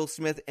surrounds Will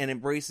Smith and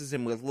embraces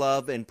him with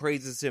love and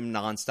praises him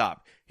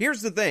nonstop.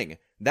 Here's the thing.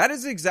 That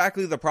is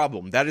exactly the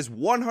problem. That is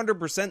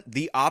 100%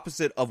 the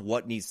opposite of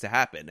what needs to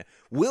happen.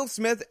 Will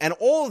Smith and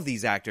all of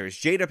these actors,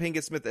 Jada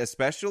Pinkett Smith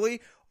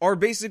especially, are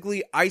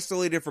basically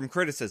isolated from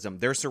criticism.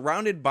 They're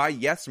surrounded by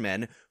yes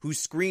men who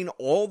screen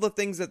all the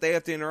things that they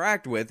have to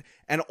interact with,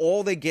 and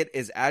all they get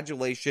is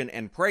adulation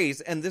and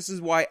praise, and this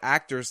is why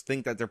actors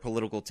think that their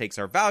political takes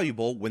are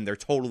valuable when they're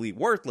totally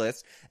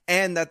worthless,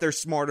 and that they're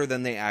smarter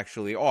than they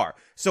actually are.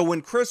 So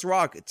when Chris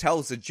Rock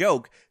tells a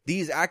joke,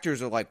 these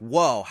actors are like,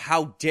 whoa,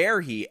 how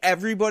dare he?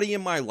 Everybody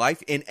in my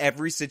life, in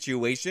every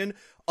situation,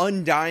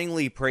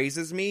 undyingly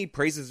praises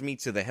me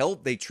to the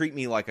hilt. They treat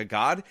me like a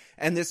god,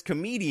 and this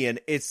comedian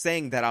is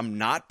saying that I'm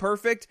not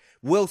perfect.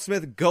 Will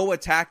Smith, go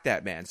attack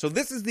that man. So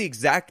this is the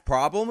exact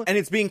problem, and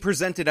it's being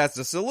presented as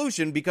the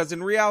solution because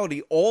in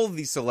reality, all of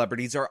these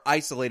celebrities are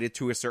isolated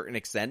to a certain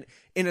extent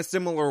in a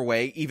similar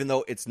way, even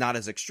though it's not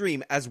as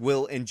extreme as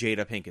Will and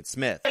Jada Pinkett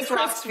Smith. Chris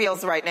Rock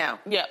feels right now.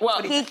 Yeah,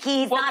 well,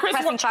 he's not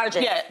pressing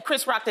charges. Yeah,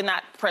 Chris Rock did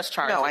not press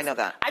charges. No, I know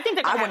that. I think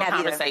they're going to have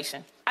a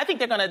conversation. I think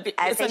they're going to,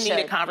 it's a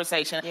needed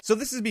conversation. So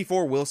this is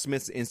before Will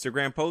Smith's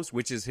Instagram post,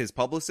 which is his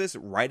publicist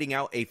writing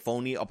out a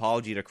phony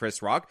apology to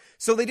Chris Rock.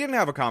 So they didn't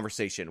have a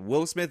conversation.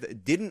 Will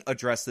Smith didn't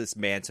address this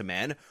man to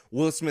man.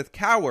 Will Smith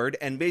cowered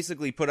and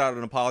basically put out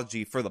an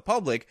apology for the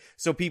public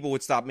so people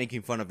would stop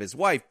making fun of his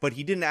wife, but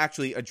he didn't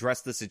actually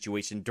address the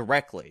situation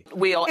directly.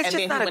 It's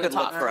just not a good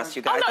look for us,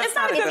 you guys. Oh, no, it's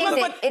not a good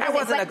look. It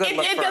wasn't a good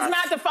look for us. It does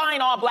not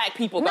define all black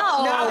people, though.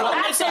 No,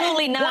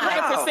 absolutely not.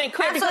 100%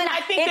 clear, because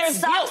I think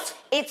there's guilt.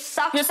 It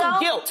sucks, There's some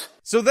guilt.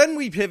 So then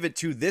we pivot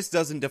to this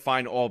doesn't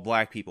define all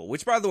black people,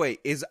 which, by the way,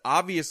 is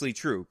obviously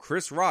true.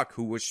 Chris Rock,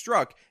 who was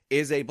struck,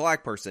 is a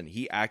black person.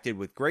 He acted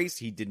with grace.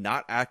 He did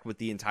not act with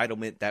the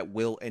entitlement that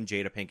Will and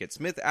Jada Pinkett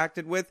Smith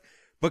acted with.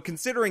 But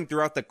considering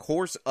throughout the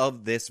course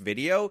of this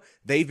video,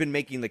 they've been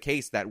making the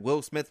case that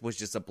Will Smith was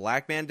just a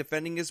black man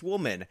defending his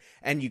woman,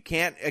 and you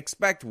can't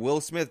expect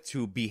Will Smith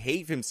to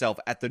behave himself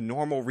at the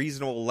normal,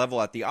 reasonable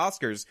level at the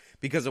Oscars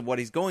because of what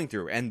he's going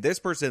through. And this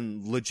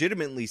person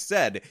legitimately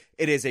said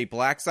it is a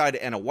black side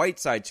and a white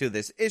side to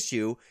this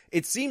issue.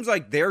 It seems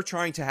like they're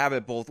trying to have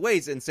it both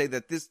ways and say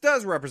that this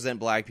does represent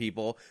black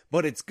people,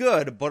 but it's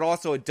good, but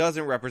also it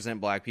doesn't represent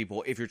black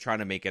people if you're trying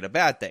to make it a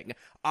bad thing.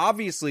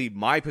 Obviously,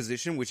 my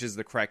position, which is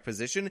the correct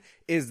position,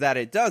 is that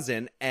it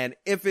doesn't, and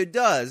if it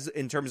does,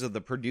 in terms of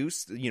the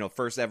produced,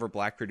 first ever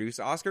black produced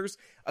Oscars,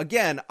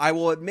 again, I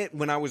will admit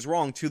when I was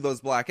wrong to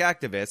those black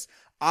activists.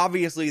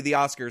 Obviously, the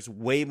Oscars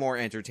way more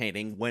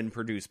entertaining when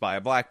produced by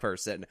a black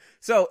person.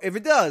 So, if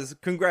it does,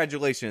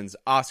 congratulations,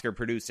 Oscar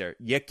producer.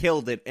 You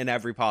killed it in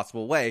every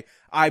possible way.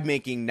 I'm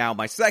making now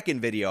my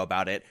second video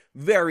about it.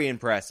 Very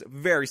impressed,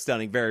 very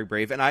stunning, very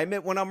brave, and I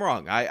admit when I'm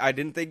wrong. I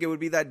didn't think it would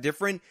be that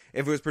different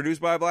if it was produced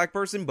by a black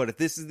person, but if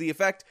this is the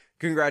effect,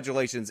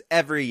 congratulations.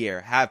 Every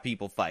year, have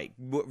people fight.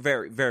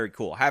 Very, very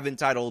cool. Have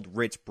entitled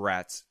rich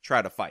brats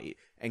try to fight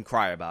and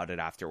cry about it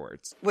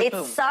afterwards.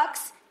 It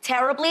sucks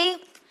terribly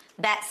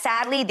that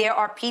sadly there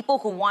are people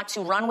who want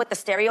to run with the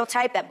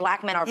stereotype that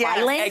black men are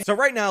violent. So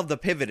right now the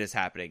pivot is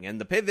happening,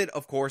 and the pivot,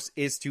 of course,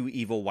 is to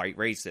evil white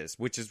racists,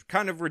 which is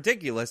kind of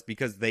ridiculous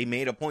because they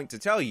made a point to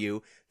tell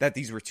you that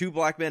these were two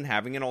black men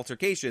having an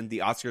altercation. The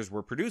Oscars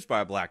were produced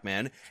by a black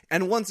man,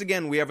 and once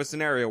again we have a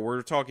scenario where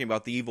we're talking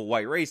about the evil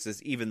white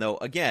racists, even though,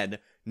 again,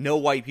 no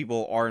white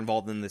people are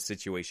involved in this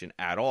situation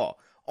at all.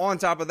 On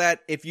top of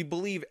that, if you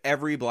believe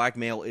every black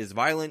male is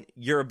violent,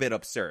 you're a bit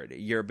absurd.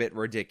 You're a bit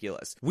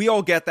ridiculous. We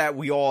all get that.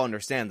 We all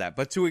understand that.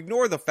 But to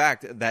ignore the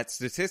fact that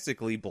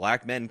statistically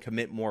black men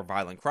commit more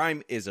violent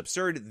crime is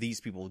absurd.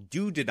 These people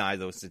do deny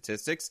those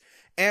statistics.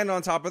 And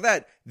on top of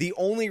that, the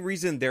only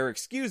reason they're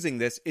excusing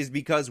this is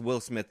because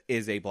Will Smith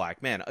is a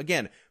black man.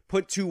 Again,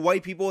 put two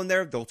white people in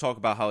there, they'll talk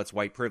about how it's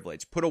white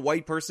privilege. Put a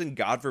white person,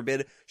 God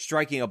forbid,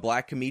 striking a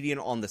black comedian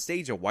on the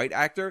stage, a white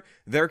actor,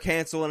 they're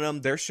canceling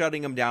him, they're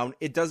shutting him down.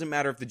 It doesn't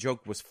matter if the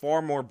joke was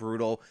far more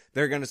brutal.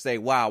 They're going to say,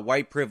 wow,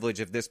 white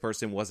privilege if this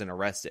person wasn't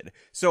arrested.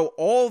 So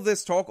all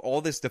this talk,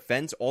 all this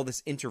defense, all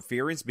this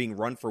interference being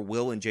run for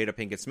Will and Jada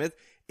Pinkett Smith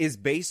is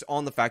based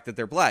on the fact that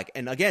they're black.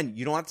 And again,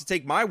 you don't have to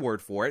take my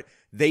word for it.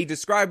 They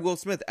describe Will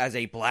Smith as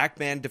a black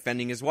man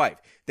defending his wife.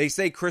 They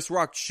say Chris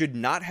Rock should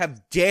not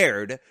have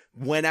dared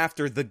went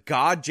after the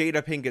god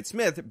Jada Pinkett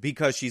Smith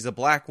because she's a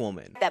black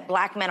woman. That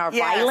black men are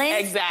violent.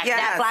 Exactly.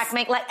 That black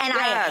men, and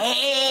I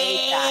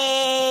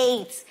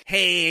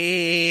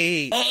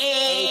hate.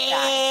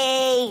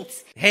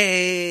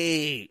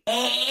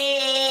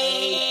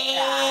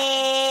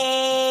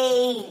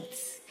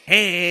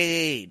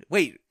 Hate.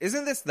 Wait,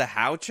 isn't this the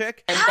How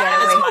chick?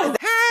 How?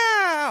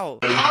 How?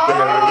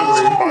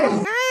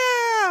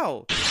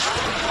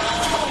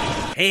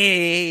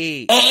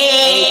 Hey. How?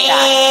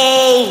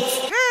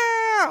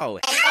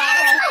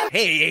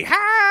 Hey,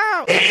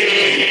 how?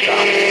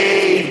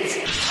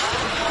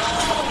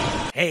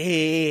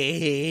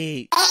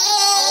 Hey.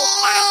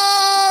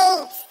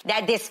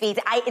 That defeats.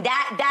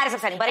 That is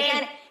upsetting. But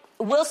again,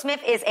 Will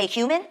Smith is a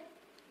human.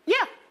 Yeah.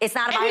 It's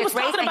not about his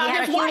race, and he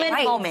had a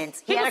human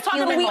moment. He had a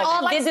human moment. We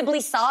all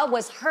visibly saw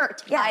was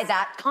hurt by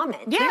that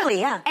comment. Yeah. Clearly,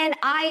 yeah. And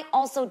I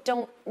also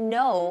don't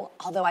know,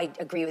 although I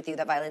agree with you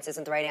that violence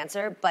isn't the right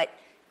answer, but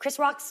Chris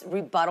Rock's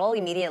rebuttal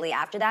immediately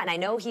after that, and I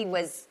know he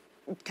was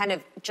kind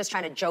of just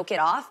trying to joke it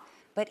off,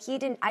 but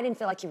I didn't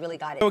feel like he really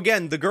got it. So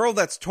again, the girl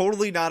that's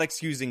totally not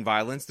excusing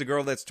violence, the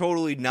girl that's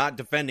totally not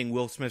defending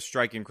Will Smith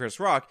striking Chris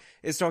Rock,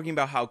 is talking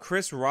about how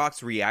Chris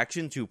Rock's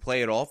reaction to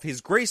play it off,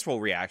 his graceful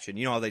reaction.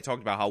 You know how they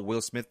talked about how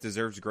Will Smith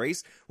deserves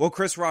grace? Well,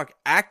 Chris Rock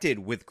acted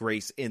with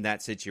grace in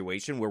that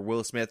situation where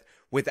Will Smith,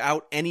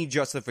 without any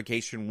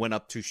justification, went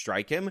up to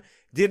strike him.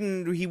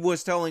 He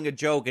was telling a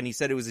joke and he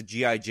said it was a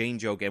G.I. Jane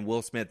joke and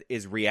Will Smith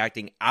is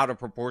reacting out of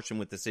proportion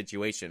with the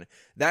situation.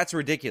 That's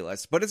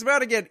ridiculous, but it's about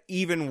to get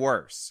even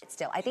worse.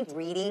 Still, I think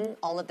reading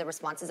all of the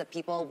responses of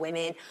people,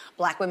 women,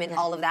 black women,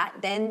 all of that,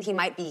 then it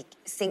might be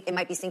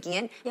sinking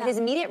in. But his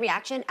immediate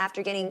reaction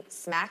after getting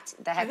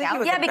smacked the heck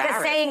out. Yeah,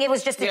 because saying it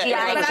was just a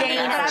G.I.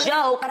 Jane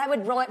joke. But I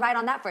would roll it right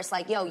on that first,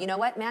 like, yo, you know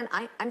what, man?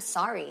 I'm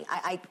sorry.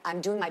 I'm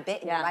doing my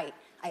bit and you're right.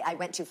 I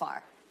went too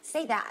far.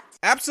 Say that.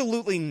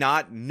 Absolutely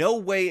not. No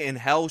way in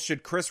hell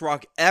should Chris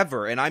Rock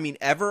ever, and I mean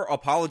ever,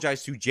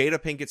 apologize to Jada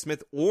Pinkett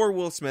Smith or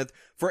Will Smith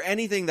for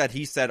anything that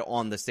he said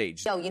on the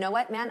stage. Yo, you know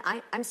what, man?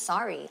 I'm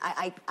sorry.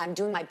 I'm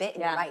doing my bit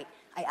and you're right.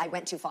 I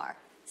went too far.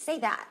 Say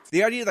that.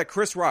 The idea that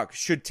Chris Rock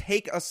should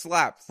take a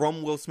slap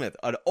from Will Smith,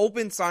 an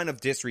open sign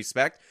of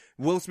disrespect,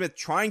 Will Smith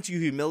trying to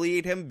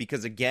humiliate him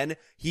because, again,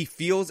 he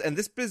feels, and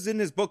this is in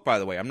his book, by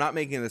the way, I'm not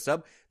making this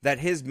up, that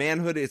his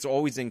manhood is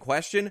always in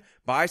question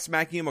by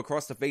smacking him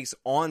across the face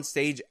on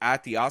stage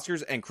at the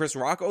Oscars, and Chris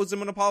Rock owes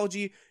him an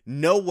apology.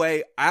 No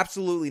way,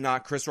 absolutely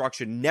not. Chris Rock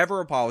should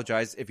never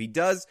apologize. If he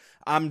does,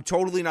 I'm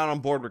totally not on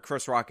board with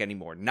Chris Rock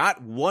anymore.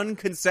 Not one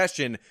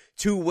concession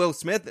to Will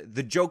Smith.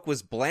 The joke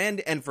was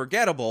bland and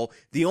forgettable.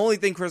 The only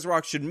thing Chris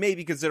Rock should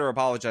maybe consider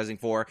apologizing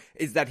for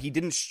is that he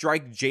didn't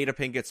strike Jada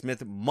Pinkett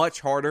Smith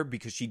much harder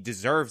because she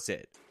deserves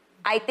it.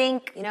 I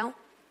think,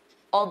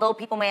 although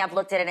people may have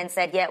looked at it and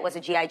said, yeah, it was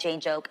a G.I. Jane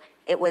joke,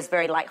 it was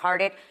very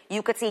lighthearted.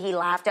 You could see he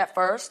laughed at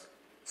first,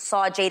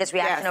 saw Jada's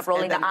reaction of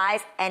rolling the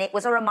eyes, and it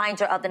was a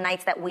reminder of the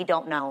nights that we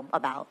don't know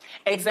about.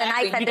 Exactly. It's the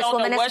night that this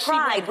woman has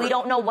cried. We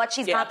don't know what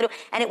she's gone through.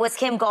 And it was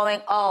him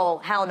going, oh,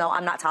 hell no,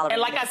 I'm not tolerating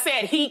And like this.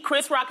 I said,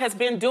 Chris Rock has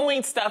been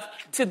doing stuff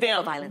to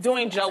them,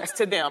 doing jokes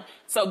to them.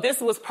 So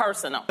this was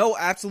personal. No,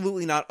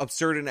 absolutely not.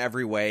 Absurd in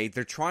every way.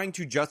 They're trying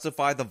to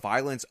justify the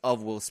violence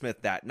of Will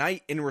Smith that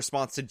night in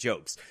response to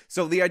jokes.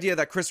 So the idea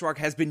that Chris Rock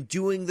has been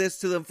doing this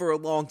to them for a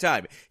long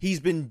time, he's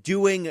been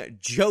doing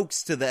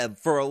jokes to them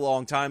for a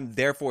long time,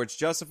 therefore it's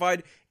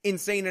justified,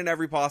 insane in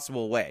every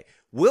possible way.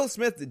 Will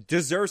Smith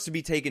deserves to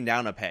be taken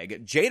down a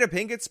peg. Jada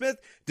Pinkett Smith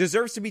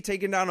deserves to be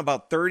taken down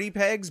about 30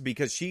 pegs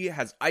because she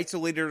has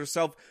isolated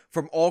herself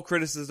from all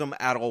criticism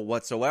at all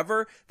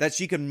whatsoever, that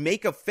she can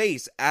make a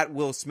face at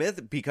Will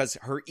Smith because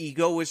her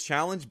ego was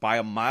challenged by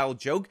a mild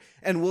joke,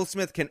 and Will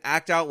Smith can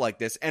act out like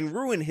this and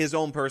ruin his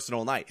own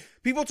personal night.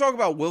 People talk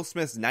about Will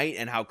Smith's night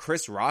and how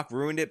Chris Rock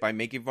ruined it by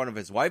making fun of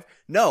his wife.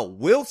 No,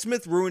 Will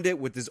Smith ruined it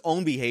with his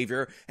own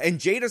behavior, and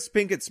Jada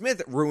Pinkett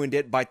Smith ruined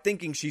it by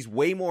thinking she's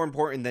way more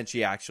important than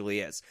she actually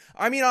is.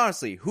 I mean,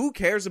 honestly, who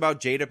cares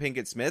about Jada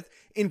Pinkett Smith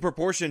in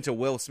proportion to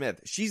Will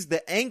Smith? She's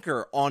the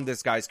anchor on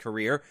this guy's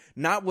career,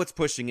 not what's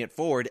pushing it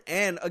forward.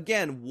 And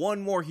again,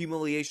 one more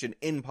humiliation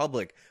in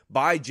public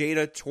by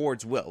Jada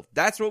towards Will.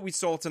 That's what we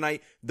saw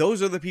tonight.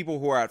 Those are the people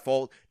who are at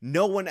fault.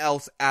 No one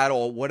else at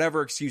all,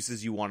 whatever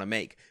excuses you want to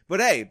make. But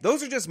hey,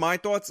 those are just my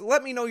thoughts.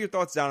 Let me know your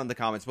thoughts down in the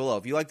comments below.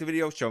 If you liked the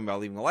video, show me by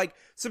leaving a like,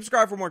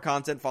 subscribe for more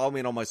content, follow me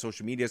on all my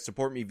social media,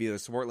 support me via the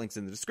support links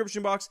in the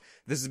description box.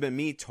 This has been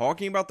me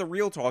talking about the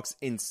Real Talk's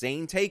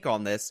insane take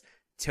on this.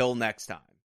 Till next time.